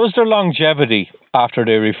 Does their longevity after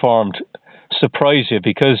they reformed surprise you?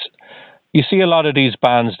 Because you see a lot of these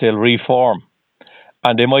bands, they'll reform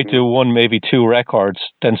and they might do one, maybe two records,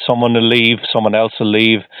 then someone will leave, someone else will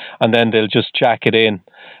leave, and then they'll just jack it in.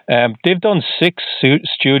 They've done 6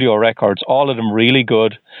 studio records, all of them really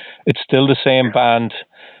good. It's still the same band.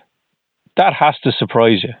 That has to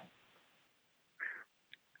surprise you.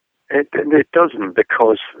 It doesn't,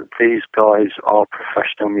 because these guys are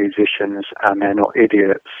professional musicians and they're not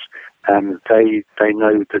idiots. They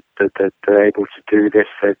know that they're able to do this.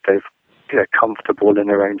 They're comfortable in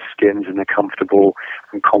their own skins, and they're comfortable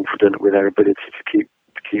and confident with their ability to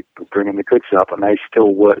keep bringing the goods up, and they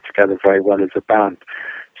still work together very well as a band.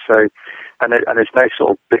 So, and there's no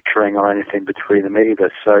sort of bickering or anything between them either.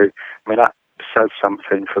 So, I mean, that says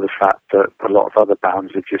something for the fact that a lot of other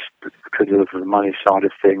bands are just, because of the money side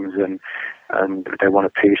of things and they want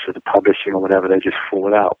a piece of the publishing or whatever, they just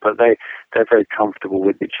fall out. But they're very comfortable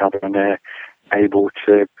with each other, and they're able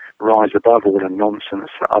to rise above all the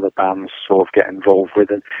nonsense that other bands sort of get involved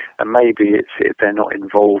with. And maybe they're not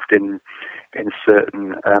involved in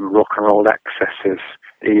certain rock and roll excesses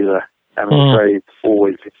either. Very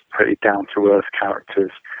always pretty down to earth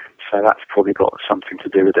characters. So that's probably got something to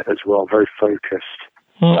do with it as well. Very focused.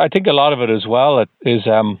 I think a lot of it as well is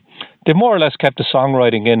they more or less kept the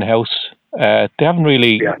songwriting in-house. They haven't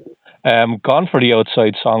really gone for the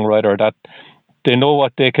outside songwriter. That they know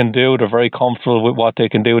what they can do. They're very comfortable with what they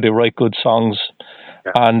can do. They write good songs,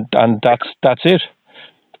 and that's it.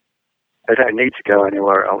 They don't need to go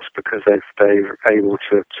anywhere else because they're able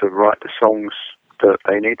to write the songs that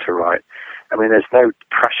they need to write. I mean, there's no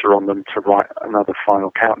pressure on them to write another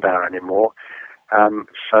Final Countdown anymore.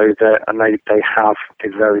 So they have a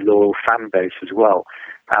very loyal fan base as well,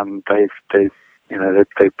 and they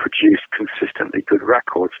produce consistently good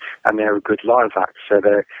records, and they're a good live act, so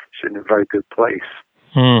they're in a very good place.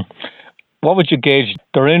 What would you gauge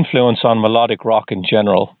their influence on melodic rock in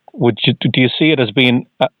general? Do you see it as being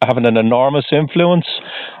having an enormous influence,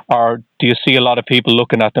 or do you see a lot of people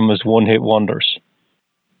looking at them as one-hit wonders?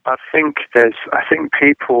 I think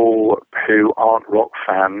people who aren't rock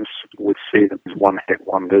fans would see them as one-hit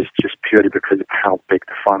wonders just purely because of how big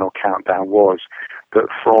the Final Countdown was. But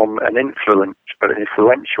from an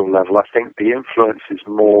influential level, I think the influence is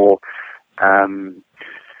more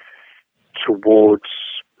towards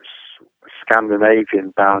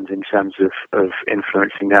Scandinavian bands in terms of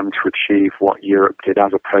influencing them to achieve what Europe did,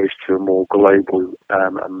 as opposed to a more global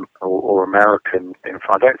or American influence.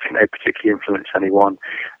 I don't think they particularly influence anyone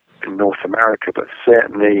in North America, but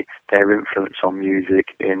certainly their influence on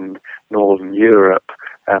music in Northern Europe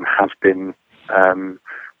has been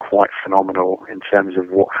quite phenomenal in terms of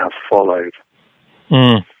what has followed.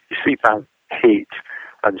 You see bands Heat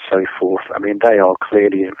and so forth. I mean, they are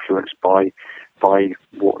clearly influenced by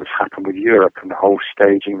what has happened with Europe and the whole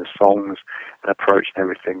staging, the songs and approach and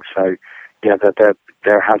everything. So, yeah,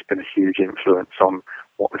 there has been a huge influence on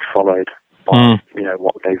what has followed by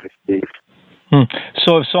what they've achieved.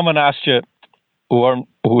 So, if someone asked you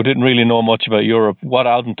who didn't really know much about Europe, what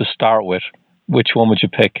album to start with, which one would you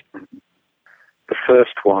pick? The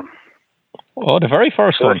first one. Oh, the very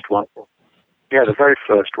first one. Yeah, the very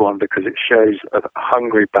first one, because it shows a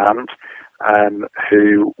hungry band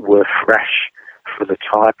who were fresh for the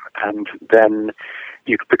time, and then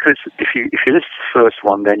because if you listen to the first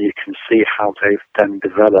one, then you can see how they've then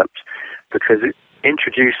developed. Because so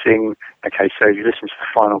if you listen to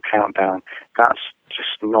the Final Countdown, that's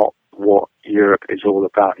just not what Europe is all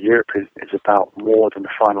about. Europe is about more than the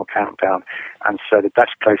Final Countdown, and so the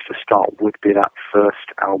best place to start would be that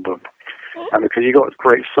first album. And because you got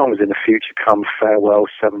great songs in The Future Come, Farewell,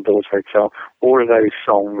 Seven Doors Hotel, all of those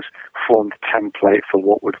songs formed the template for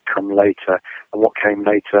what would come later. And what came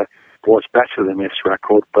later was better than this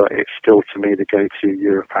record, but it's still, to me, the go-to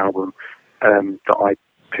Europe album that I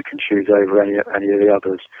pick and choose over any of the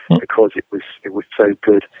others, because it was so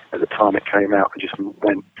good at the time it came out, and just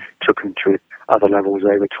took them to other levels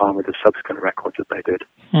over time with the subsequent records that they did.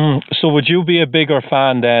 So would you be a bigger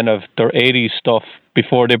fan then of their 80s stuff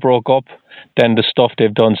before they broke up than the stuff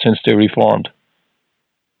they've done since they reformed?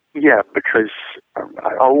 Yeah, because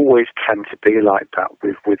I always tend to be like that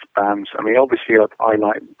with bands. I mean, obviously I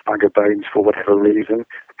like Bag of Bones for whatever reason,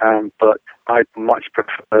 but I much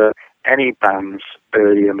prefer any band's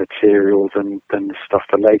earlier material than the stuff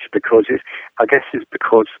for later, because I guess it's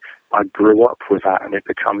because I grew up with that, and you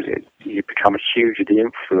become hugely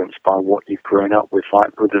influenced by what you've grown up with,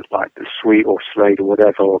 like the Sweet or Slade or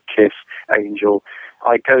whatever, or Kiss, Angel.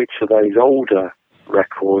 I go to those older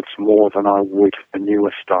records more than I would the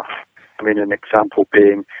newer stuff. I mean, an example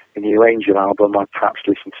being the new Angel album I perhaps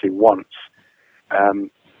listened to once.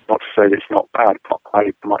 Not to say that it's not bad, but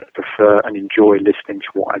I might prefer and enjoy listening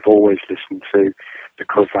to what I've always listened to,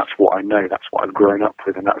 because that's what I know, that's what I've grown up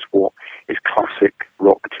with, and that's what is classic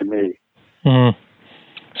rock to me.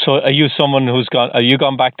 So are you someone are you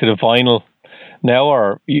gone back to the vinyl now,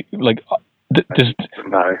 or no.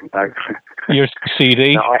 Your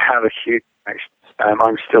CD? No, I have a huge,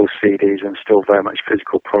 I'm still CDs and still very much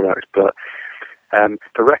physical products, but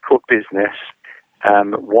the record business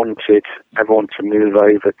wanted everyone to move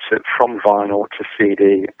over from vinyl to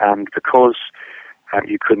CD, and because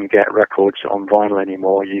you couldn't get records on vinyl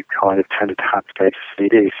anymore, you kind of tended to have to go to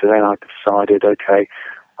CD. So then I decided, okay,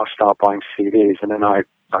 I'll start buying CDs, and then I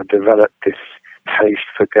developed this taste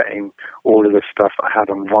for getting all of the stuff I had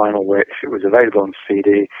on vinyl where if it was available on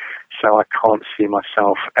CD. So I can't see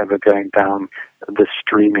myself ever going down the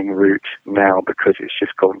streaming route now, because it's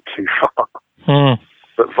just gone too far.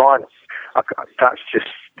 But vinyl, that's just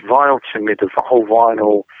vinyl to me. The whole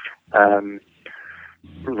vinyl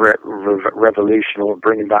revolution, or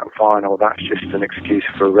bringing back vinyl, that's just an excuse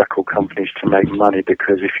for record companies to make money.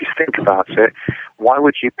 Because if you think about it, why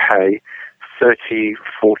would you pay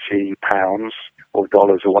 £30-40 or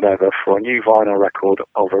dollars or whatever for a new vinyl record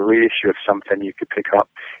of a reissue of something you could pick up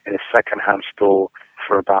in a second-hand store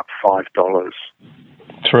for about $5?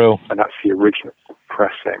 True. And that's the original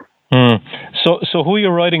pressing. So who are you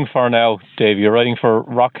writing for now, Dave? You're writing for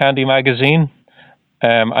Rock Candy Magazine?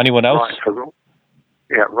 Anyone else?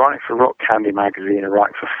 Writing for Rock Candy Magazine, and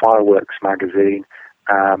writing for Fireworks Magazine,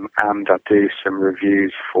 and I do some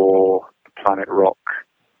reviews for Planet Rock.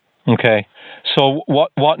 Okay. So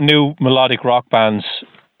what new melodic rock bands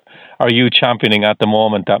are you championing at the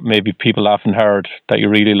moment that maybe people haven't heard that you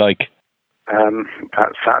really like?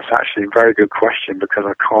 That's actually a very good question, because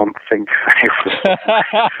I can't think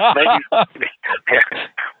of anything.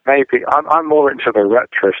 Maybe I'm more into the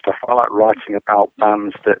retro stuff. I like writing about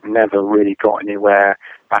bands that never really got anywhere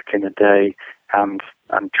back in the day, and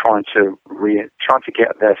trying to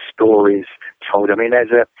get their stories told. I mean,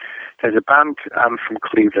 there's a band from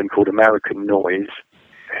Cleveland called American Noise,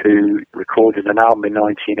 who recorded an album in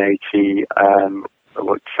 1980.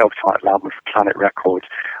 Self-titled album for Planet Records,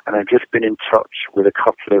 and I've just been in touch with a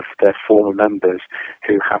couple of their former members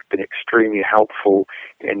who have been extremely helpful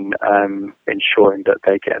in ensuring that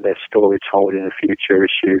they get their story told in a future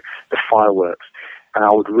issue of Fireworks. And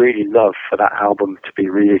I would really love for that album to be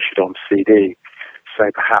reissued on CD. So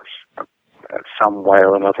perhaps some way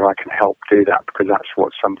or another I can help do that, because that's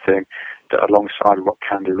something that, alongside Rock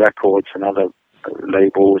Candy Records and other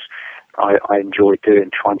labels, I enjoy doing,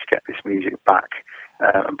 trying to get this music back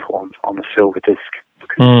and put on a silver disc,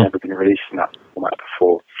 because it's never been released in that format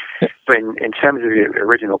before. But in terms of your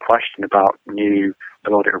original question about new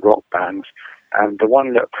melodic rock bands, the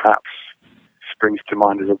one that perhaps springs to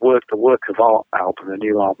mind is the Work of Art album, the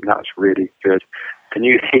new album. That's really good. The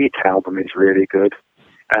new Heat album is really good.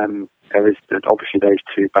 There is obviously those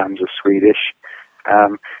two bands are Swedish.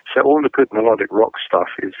 So all the good melodic rock stuff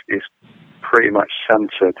is pretty much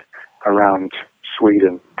centered around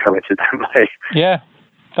Sweden, coincidentally. Yeah,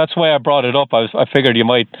 that's why I brought it up. I figured you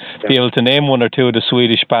might be able to name one or two of the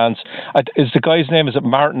Swedish bands. Is the guy's name, is it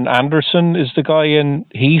Martin Andersson? Is the guy in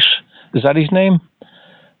Heat? Is that his name?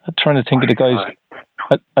 I'm trying to think of the guys.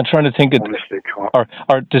 I'm trying to think of, or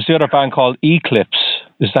there's the other band called Eclipse.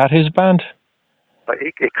 Is that his band?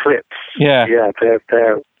 Eclipse. Yeah. Yeah,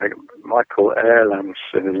 they're like Michael Erlands,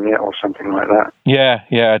 isn't it, or something like that.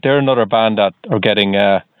 Yeah, they're another band that are getting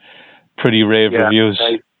pretty rave reviews.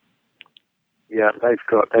 They've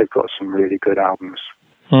got some really good albums.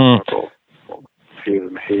 Mm. I've got a few of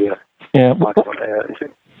them here. Yeah, Michael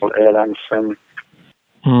Erlands.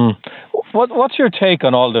 What's your take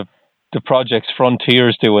on all the projects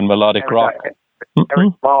Frontiers do in melodic rock?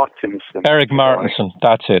 Eric Martinson. Eric Martinson,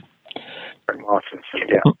 that's it. Eric Martinson,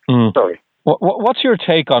 yeah. Sorry. What's your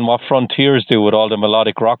take on what Frontiers do with all the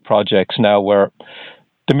melodic rock projects now, where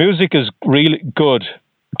the music is really good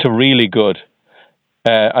to really good,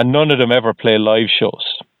 and none of them ever play live shows?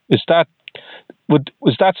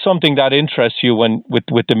 Was that something that interests you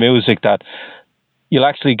with the music, that you'll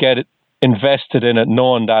actually get invested in it,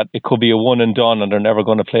 knowing that it could be a one and done and they're never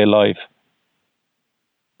going to play live?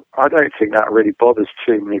 I don't think that really bothers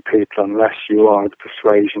too many people, unless you are the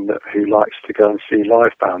persuasion that who likes to go and see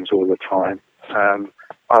live bands all the time.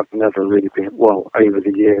 I've never really been, over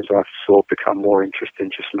the years I've sort of become more interested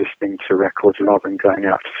in just listening to records rather than going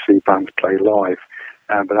out to see bands play live.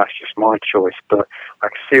 But that's just my choice. But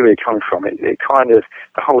I can see where you're coming from. It kind of,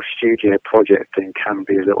 the whole studio project thing can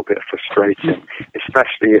be a little bit frustrating,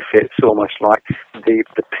 especially if it's almost like the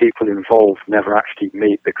people involved never actually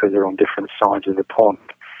meet because they're on different sides of the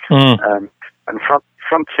pond. And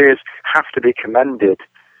Frontiers have to be commended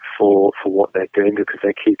for what they're doing, because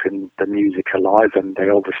they're keeping the music alive, and they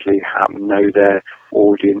obviously know their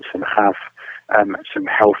audience and have some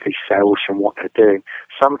healthy sales from what they're doing.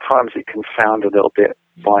 Sometimes it can sound a little bit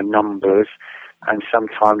by numbers, and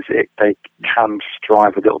sometimes they can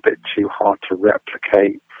strive a little bit too hard to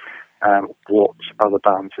replicate what other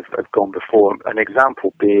bands have gone before. An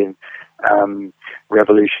example being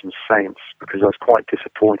Revolution Saints, because I was quite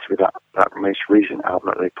disappointed with that most recent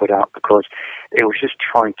album that they put out, because it was just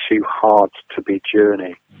trying too hard to be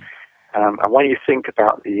Journey. And when you think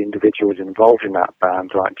about the individuals involved in that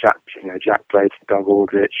band, like Jack Blades and Doug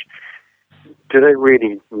Aldrich, do they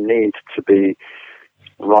really need to be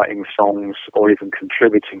writing songs or even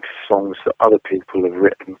contributing to songs that other people have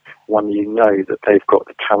written, when you know that they've got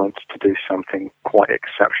the talent to do something quite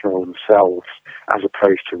exceptional themselves, as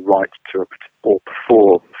opposed to write to or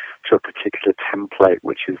perform to a particular template,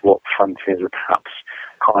 which is what Frontiers are perhaps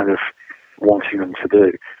kind of wanting them to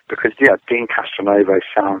do? Because Dean Castronovo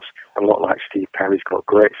sounds a lot like Steve Perry. He's got a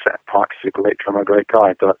great set of pipes, he's a great drummer, a great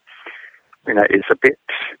guy, but it's a bit,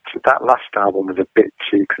 that last album was a bit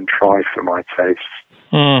too contrived for my taste.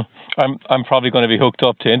 I'm probably going to be hooked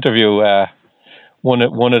up to interview one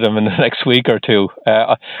of them in the next week or two.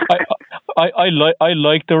 I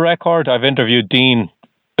like the record. I've interviewed Dean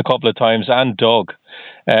a couple of times, and Doug.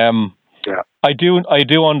 I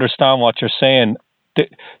do understand what you're saying.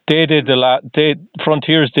 They did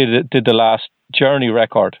Frontiers did the last Journey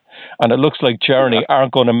record, and it looks like Journey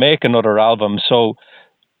aren't going to make another album, so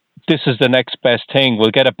this is the next best thing.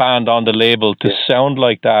 We'll get a band on the label to sound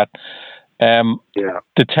like that.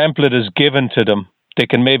 The template is given to them. They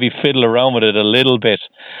can maybe fiddle around with it a little bit,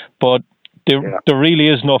 but there really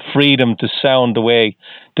is no freedom to sound the way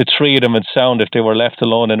the three of them would sound if they were left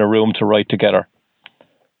alone in a room to write together.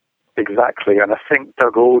 Exactly, and I think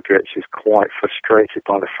Doug Aldrich is quite frustrated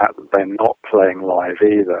by the fact that they're not playing live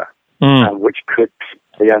either, which could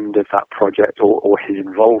be the end of that project or his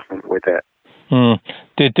involvement with it.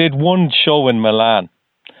 They did one show in Milan.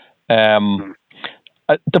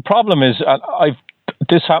 The problem is,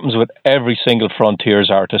 this happens with every single Frontiers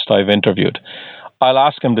artist I've interviewed. I'll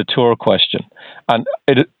ask him the tour question, and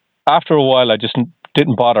after a while I just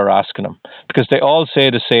didn't bother asking them, because they all say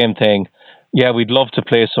the same thing. Yeah, we'd love to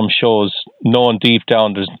play some shows, knowing deep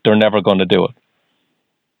down they're never going to do it.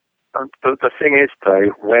 The thing is,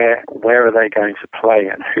 though, where are they going to play,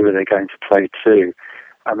 and who are they going to play to?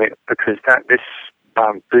 I mean, because this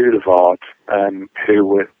band Boulevard, who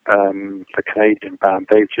were the Canadian band,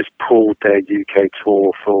 they've just pulled their UK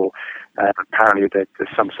tour for apparently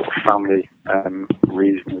there's some sort of family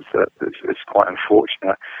reasons that it's quite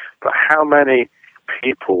unfortunate. But how many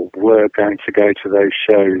people were going to go to those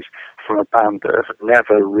shows from a band that have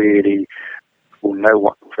never really,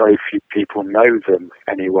 very few people know them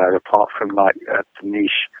anywhere apart from like a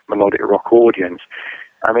niche melodic rock audience?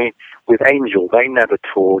 I mean, with Angel, they never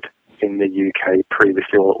toured in the UK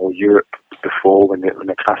previously or Europe before when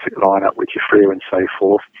the classic lineup with Jafria and so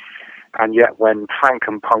forth. And yet when Frank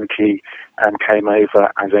and Punky came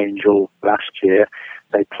over as Angel last year,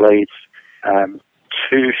 they played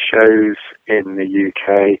 2 shows in the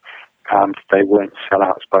UK, and they weren't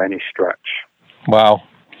sellouts by any stretch. Wow.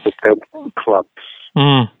 But they were clubs.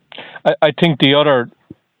 I think the other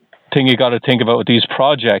thing you got to think about with these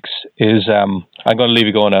projects is, I'm going to leave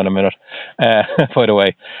you going in a minute, by the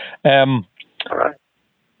way. All right.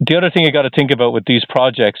 The other thing you got to think about with these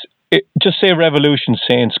projects, just say Revolution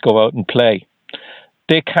Saints go out and play.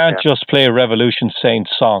 They can't just play Revolution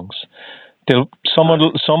Saints songs.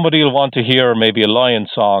 Somebody will want to hear maybe a Lion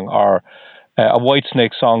song or a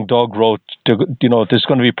Whitesnake song Doug wrote. There's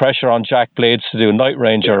going to be pressure on Jack Blades to do Night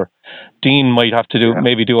Ranger. Dean might have to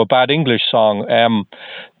do a Bad English song.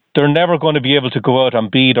 They're never going to be able to go out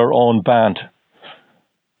and be their own band.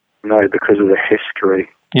 No, because of the history.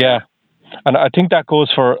 Yeah, and I think that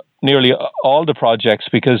goes for nearly all the projects,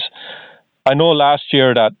 because I know last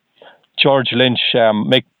year that George Lynch,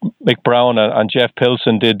 Mick Brown and Jeff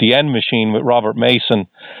Pilson did The End Machine with Robert Mason,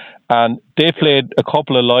 and they played a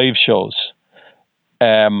couple of live shows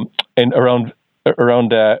in around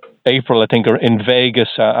April, I think, or in Vegas,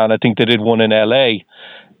 and I think they did one in LA.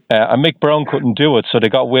 And Mick Brown couldn't do it, so they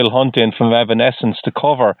got Will Hunt in from Evanescence to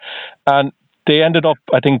cover, and they ended up,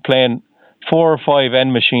 I think, playing 4 or 5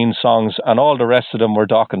 End Machine songs, and all the rest of them were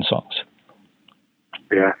Dokken songs.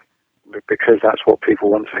 Yeah, because that's what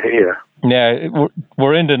people want to hear. Yeah,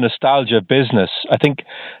 we're in the nostalgia business. I think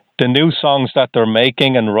the new songs that they're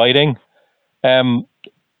making and writing,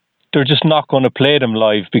 they're just not going to play them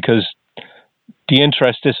live because the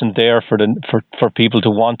interest isn't there for people to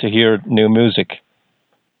want to hear new music.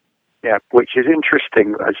 Yeah, which is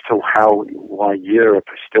interesting as to why Europe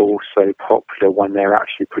is still so popular when they're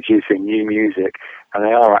actually producing new music, and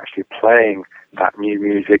they are actually playing that new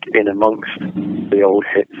music in amongst the old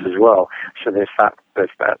hits as well. So there's that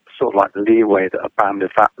sort of like leeway that a band of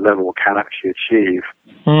that level can actually achieve.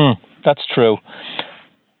 That's true.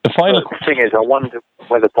 The thing is, I wonder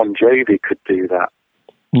whether Bon Jovi could do that.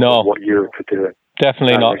 No, what Europe could do it.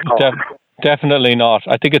 Definitely not. Definitely not.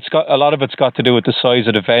 I think a lot of it's got to do with the size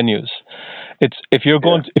of the venues. If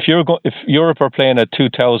Europe are playing a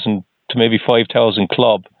 2,000 to maybe 5,000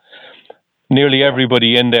 club, nearly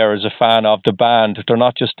everybody in there is a fan of the band. They're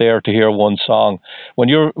not just there to hear one song. When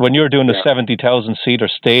you're doing a 70,000 seater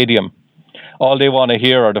stadium, all they want to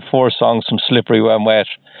hear are the 4 songs from Slippery When Wet,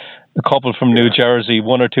 a couple from New Jersey,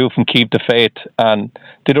 1 or 2 from Keep the Faith, and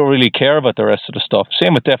they don't really care about the rest of the stuff.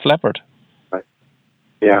 Same with Def Leppard. Right.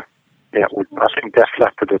 Yeah. Yeah, well, I think Def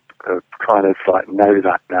Leppard kind of like know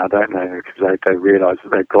that now, don't they? Because they realise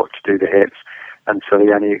that they've got to do the hits, and so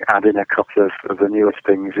they only add in a couple of the newest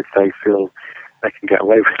things if they feel they can get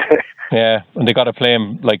away with it. Yeah, and they got to play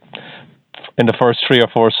them like in the first 3 or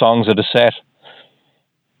 4 songs of the set.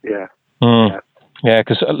 Yeah. Yeah,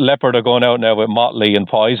 because Leopard are going out now with Motley and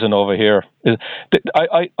Poison over here.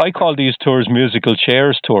 I call these tours musical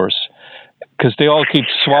chairs tours, because they all keep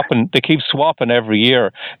swapping. They keep swapping every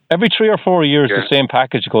year. Every 3 or 4 years, the same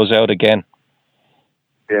package goes out again.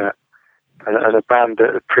 Yeah. And a band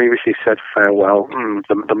that previously said farewell,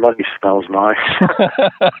 the money smells nice.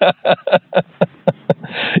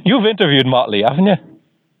 You've interviewed Motley, haven't you?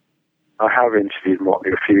 I have interviewed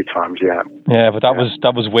Motley a few times, yeah. Yeah, but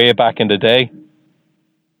that was way back in the day.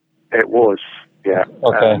 It was, yeah.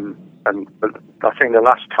 Okay. But I think the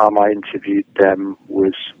last time I interviewed them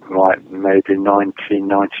was like maybe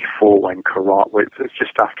 1994 when Karabi, it was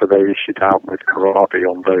just after they issued out with Karabi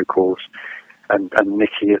on vocals, and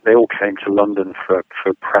Nicky, they all came to London for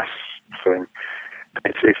press thing.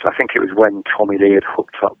 I think it was when Tommy Lee had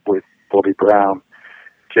hooked up with Bobby Brown,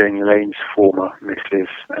 Jane Lane's former missus,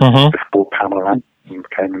 and before Pamela Anderson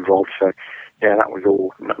became involved. So yeah, that was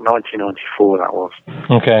all 1994. That was.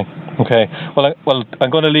 Okay. Well,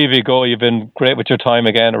 I'm going to leave you go. You've been great with your time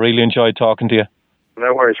again. I really enjoyed talking to you.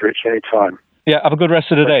 No worries, Rich. Anytime. Yeah, have a good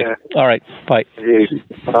rest of the day. All right, bye.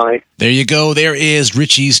 Bye. There you go. There is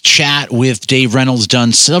Richie's chat with Dave Reynolds,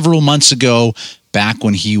 done several months ago, back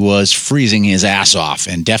when he was freezing his ass off.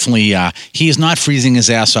 And definitely, he is not freezing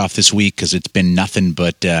his ass off this week because it's been nothing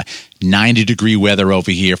but 90-degree weather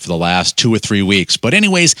over here for the last 2 or 3 weeks. But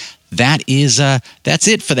anyways, that's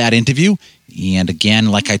it for that interview. And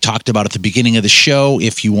again, like I talked about at the beginning of the show,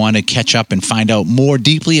 if you want to catch up and find out more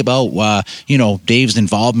deeply about, Dave's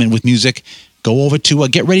involvement with music, go over to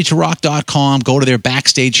GetReadyToRock.com, go to their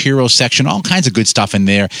Backstage Heroes section, all kinds of good stuff in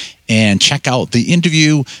there, and check out the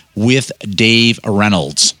interview with Dave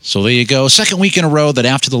Reynolds. So there you go. Second week in a row that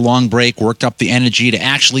after the long break worked up the energy to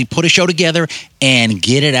actually put a show together and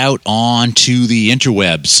get it out onto the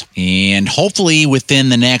interwebs. And hopefully within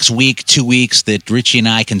the next week, 2 weeks, that Richie and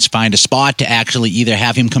I can find a spot to actually either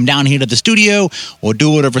have him come down here to the studio or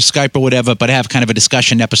do it over Skype or whatever, but have kind of a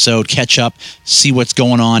discussion episode, catch up, see what's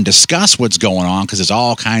going on, discuss what's going on, because there's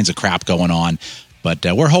all kinds of crap going on. But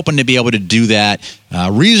we're hoping to be able to do that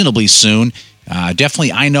reasonably soon.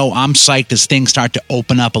 definitely, I know I'm psyched as things start to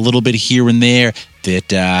open up a little bit here and there. That,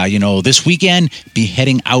 this weekend, be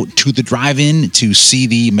heading out to the drive-in to see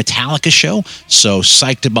the Metallica show. So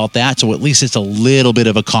psyched about that. So at least it's a little bit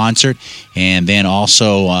of a concert. And then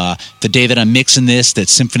also the day that I'm mixing this, that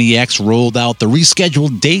Symphony X rolled out the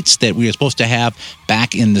rescheduled dates that we were supposed to have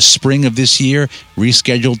back in the spring of this year,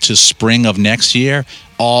 rescheduled to spring of next year,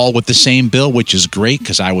 all with the same bill, which is great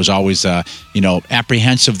because I was always,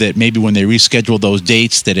 apprehensive that maybe when they rescheduled those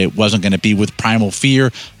dates that it wasn't going to be with Primal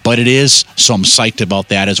Fear, but it is. So I'm psyched about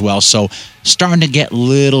that as well. So starting to get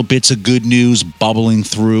little bits of good news bubbling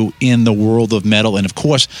through in the world of metal. And of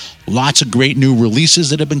course, lots of great new releases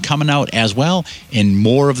that have been coming out as well, and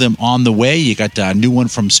more of them on the way. You got a new one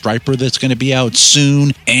from Stryper that's going to be out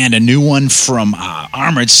soon, and a new one from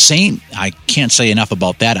Armored Saint. I can't say enough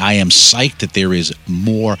about that. I am psyched that there is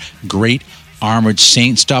more great Armored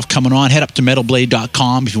Saint stuff coming on. Head up to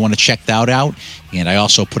metalblade.com if you want to check that out. And I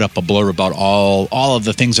also put up a blur about all of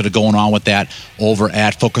the things that are going on with that over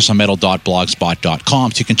at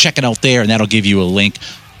focusonmetal.blogspot.com. So you can check it out there, and that'll give you a link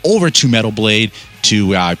over to Metal Blade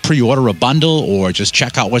to pre-order a bundle or just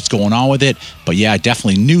check out what's going on with it. But yeah,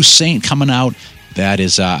 definitely new Saint coming out. That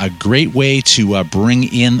is a great way to bring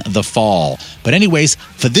in the fall. But anyways,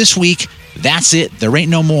 for this week, that's it. There ain't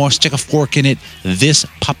no more. Stick a fork in it. This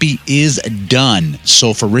puppy is done.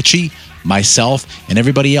 So for Richie, myself, and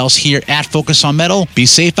everybody else here at Focus on Metal, be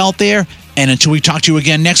safe out there. And until we talk to you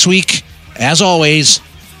again next week, as always,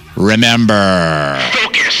 remember...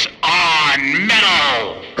 Focus on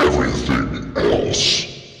metal. Everything else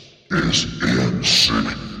is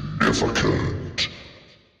insignificant.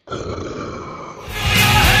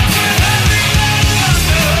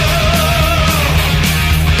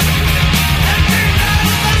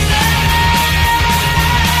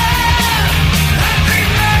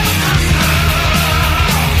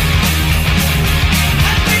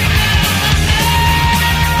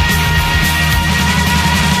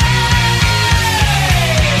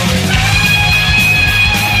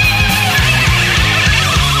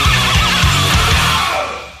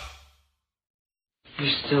 You're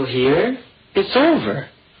still here? It's over.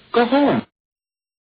 Go home.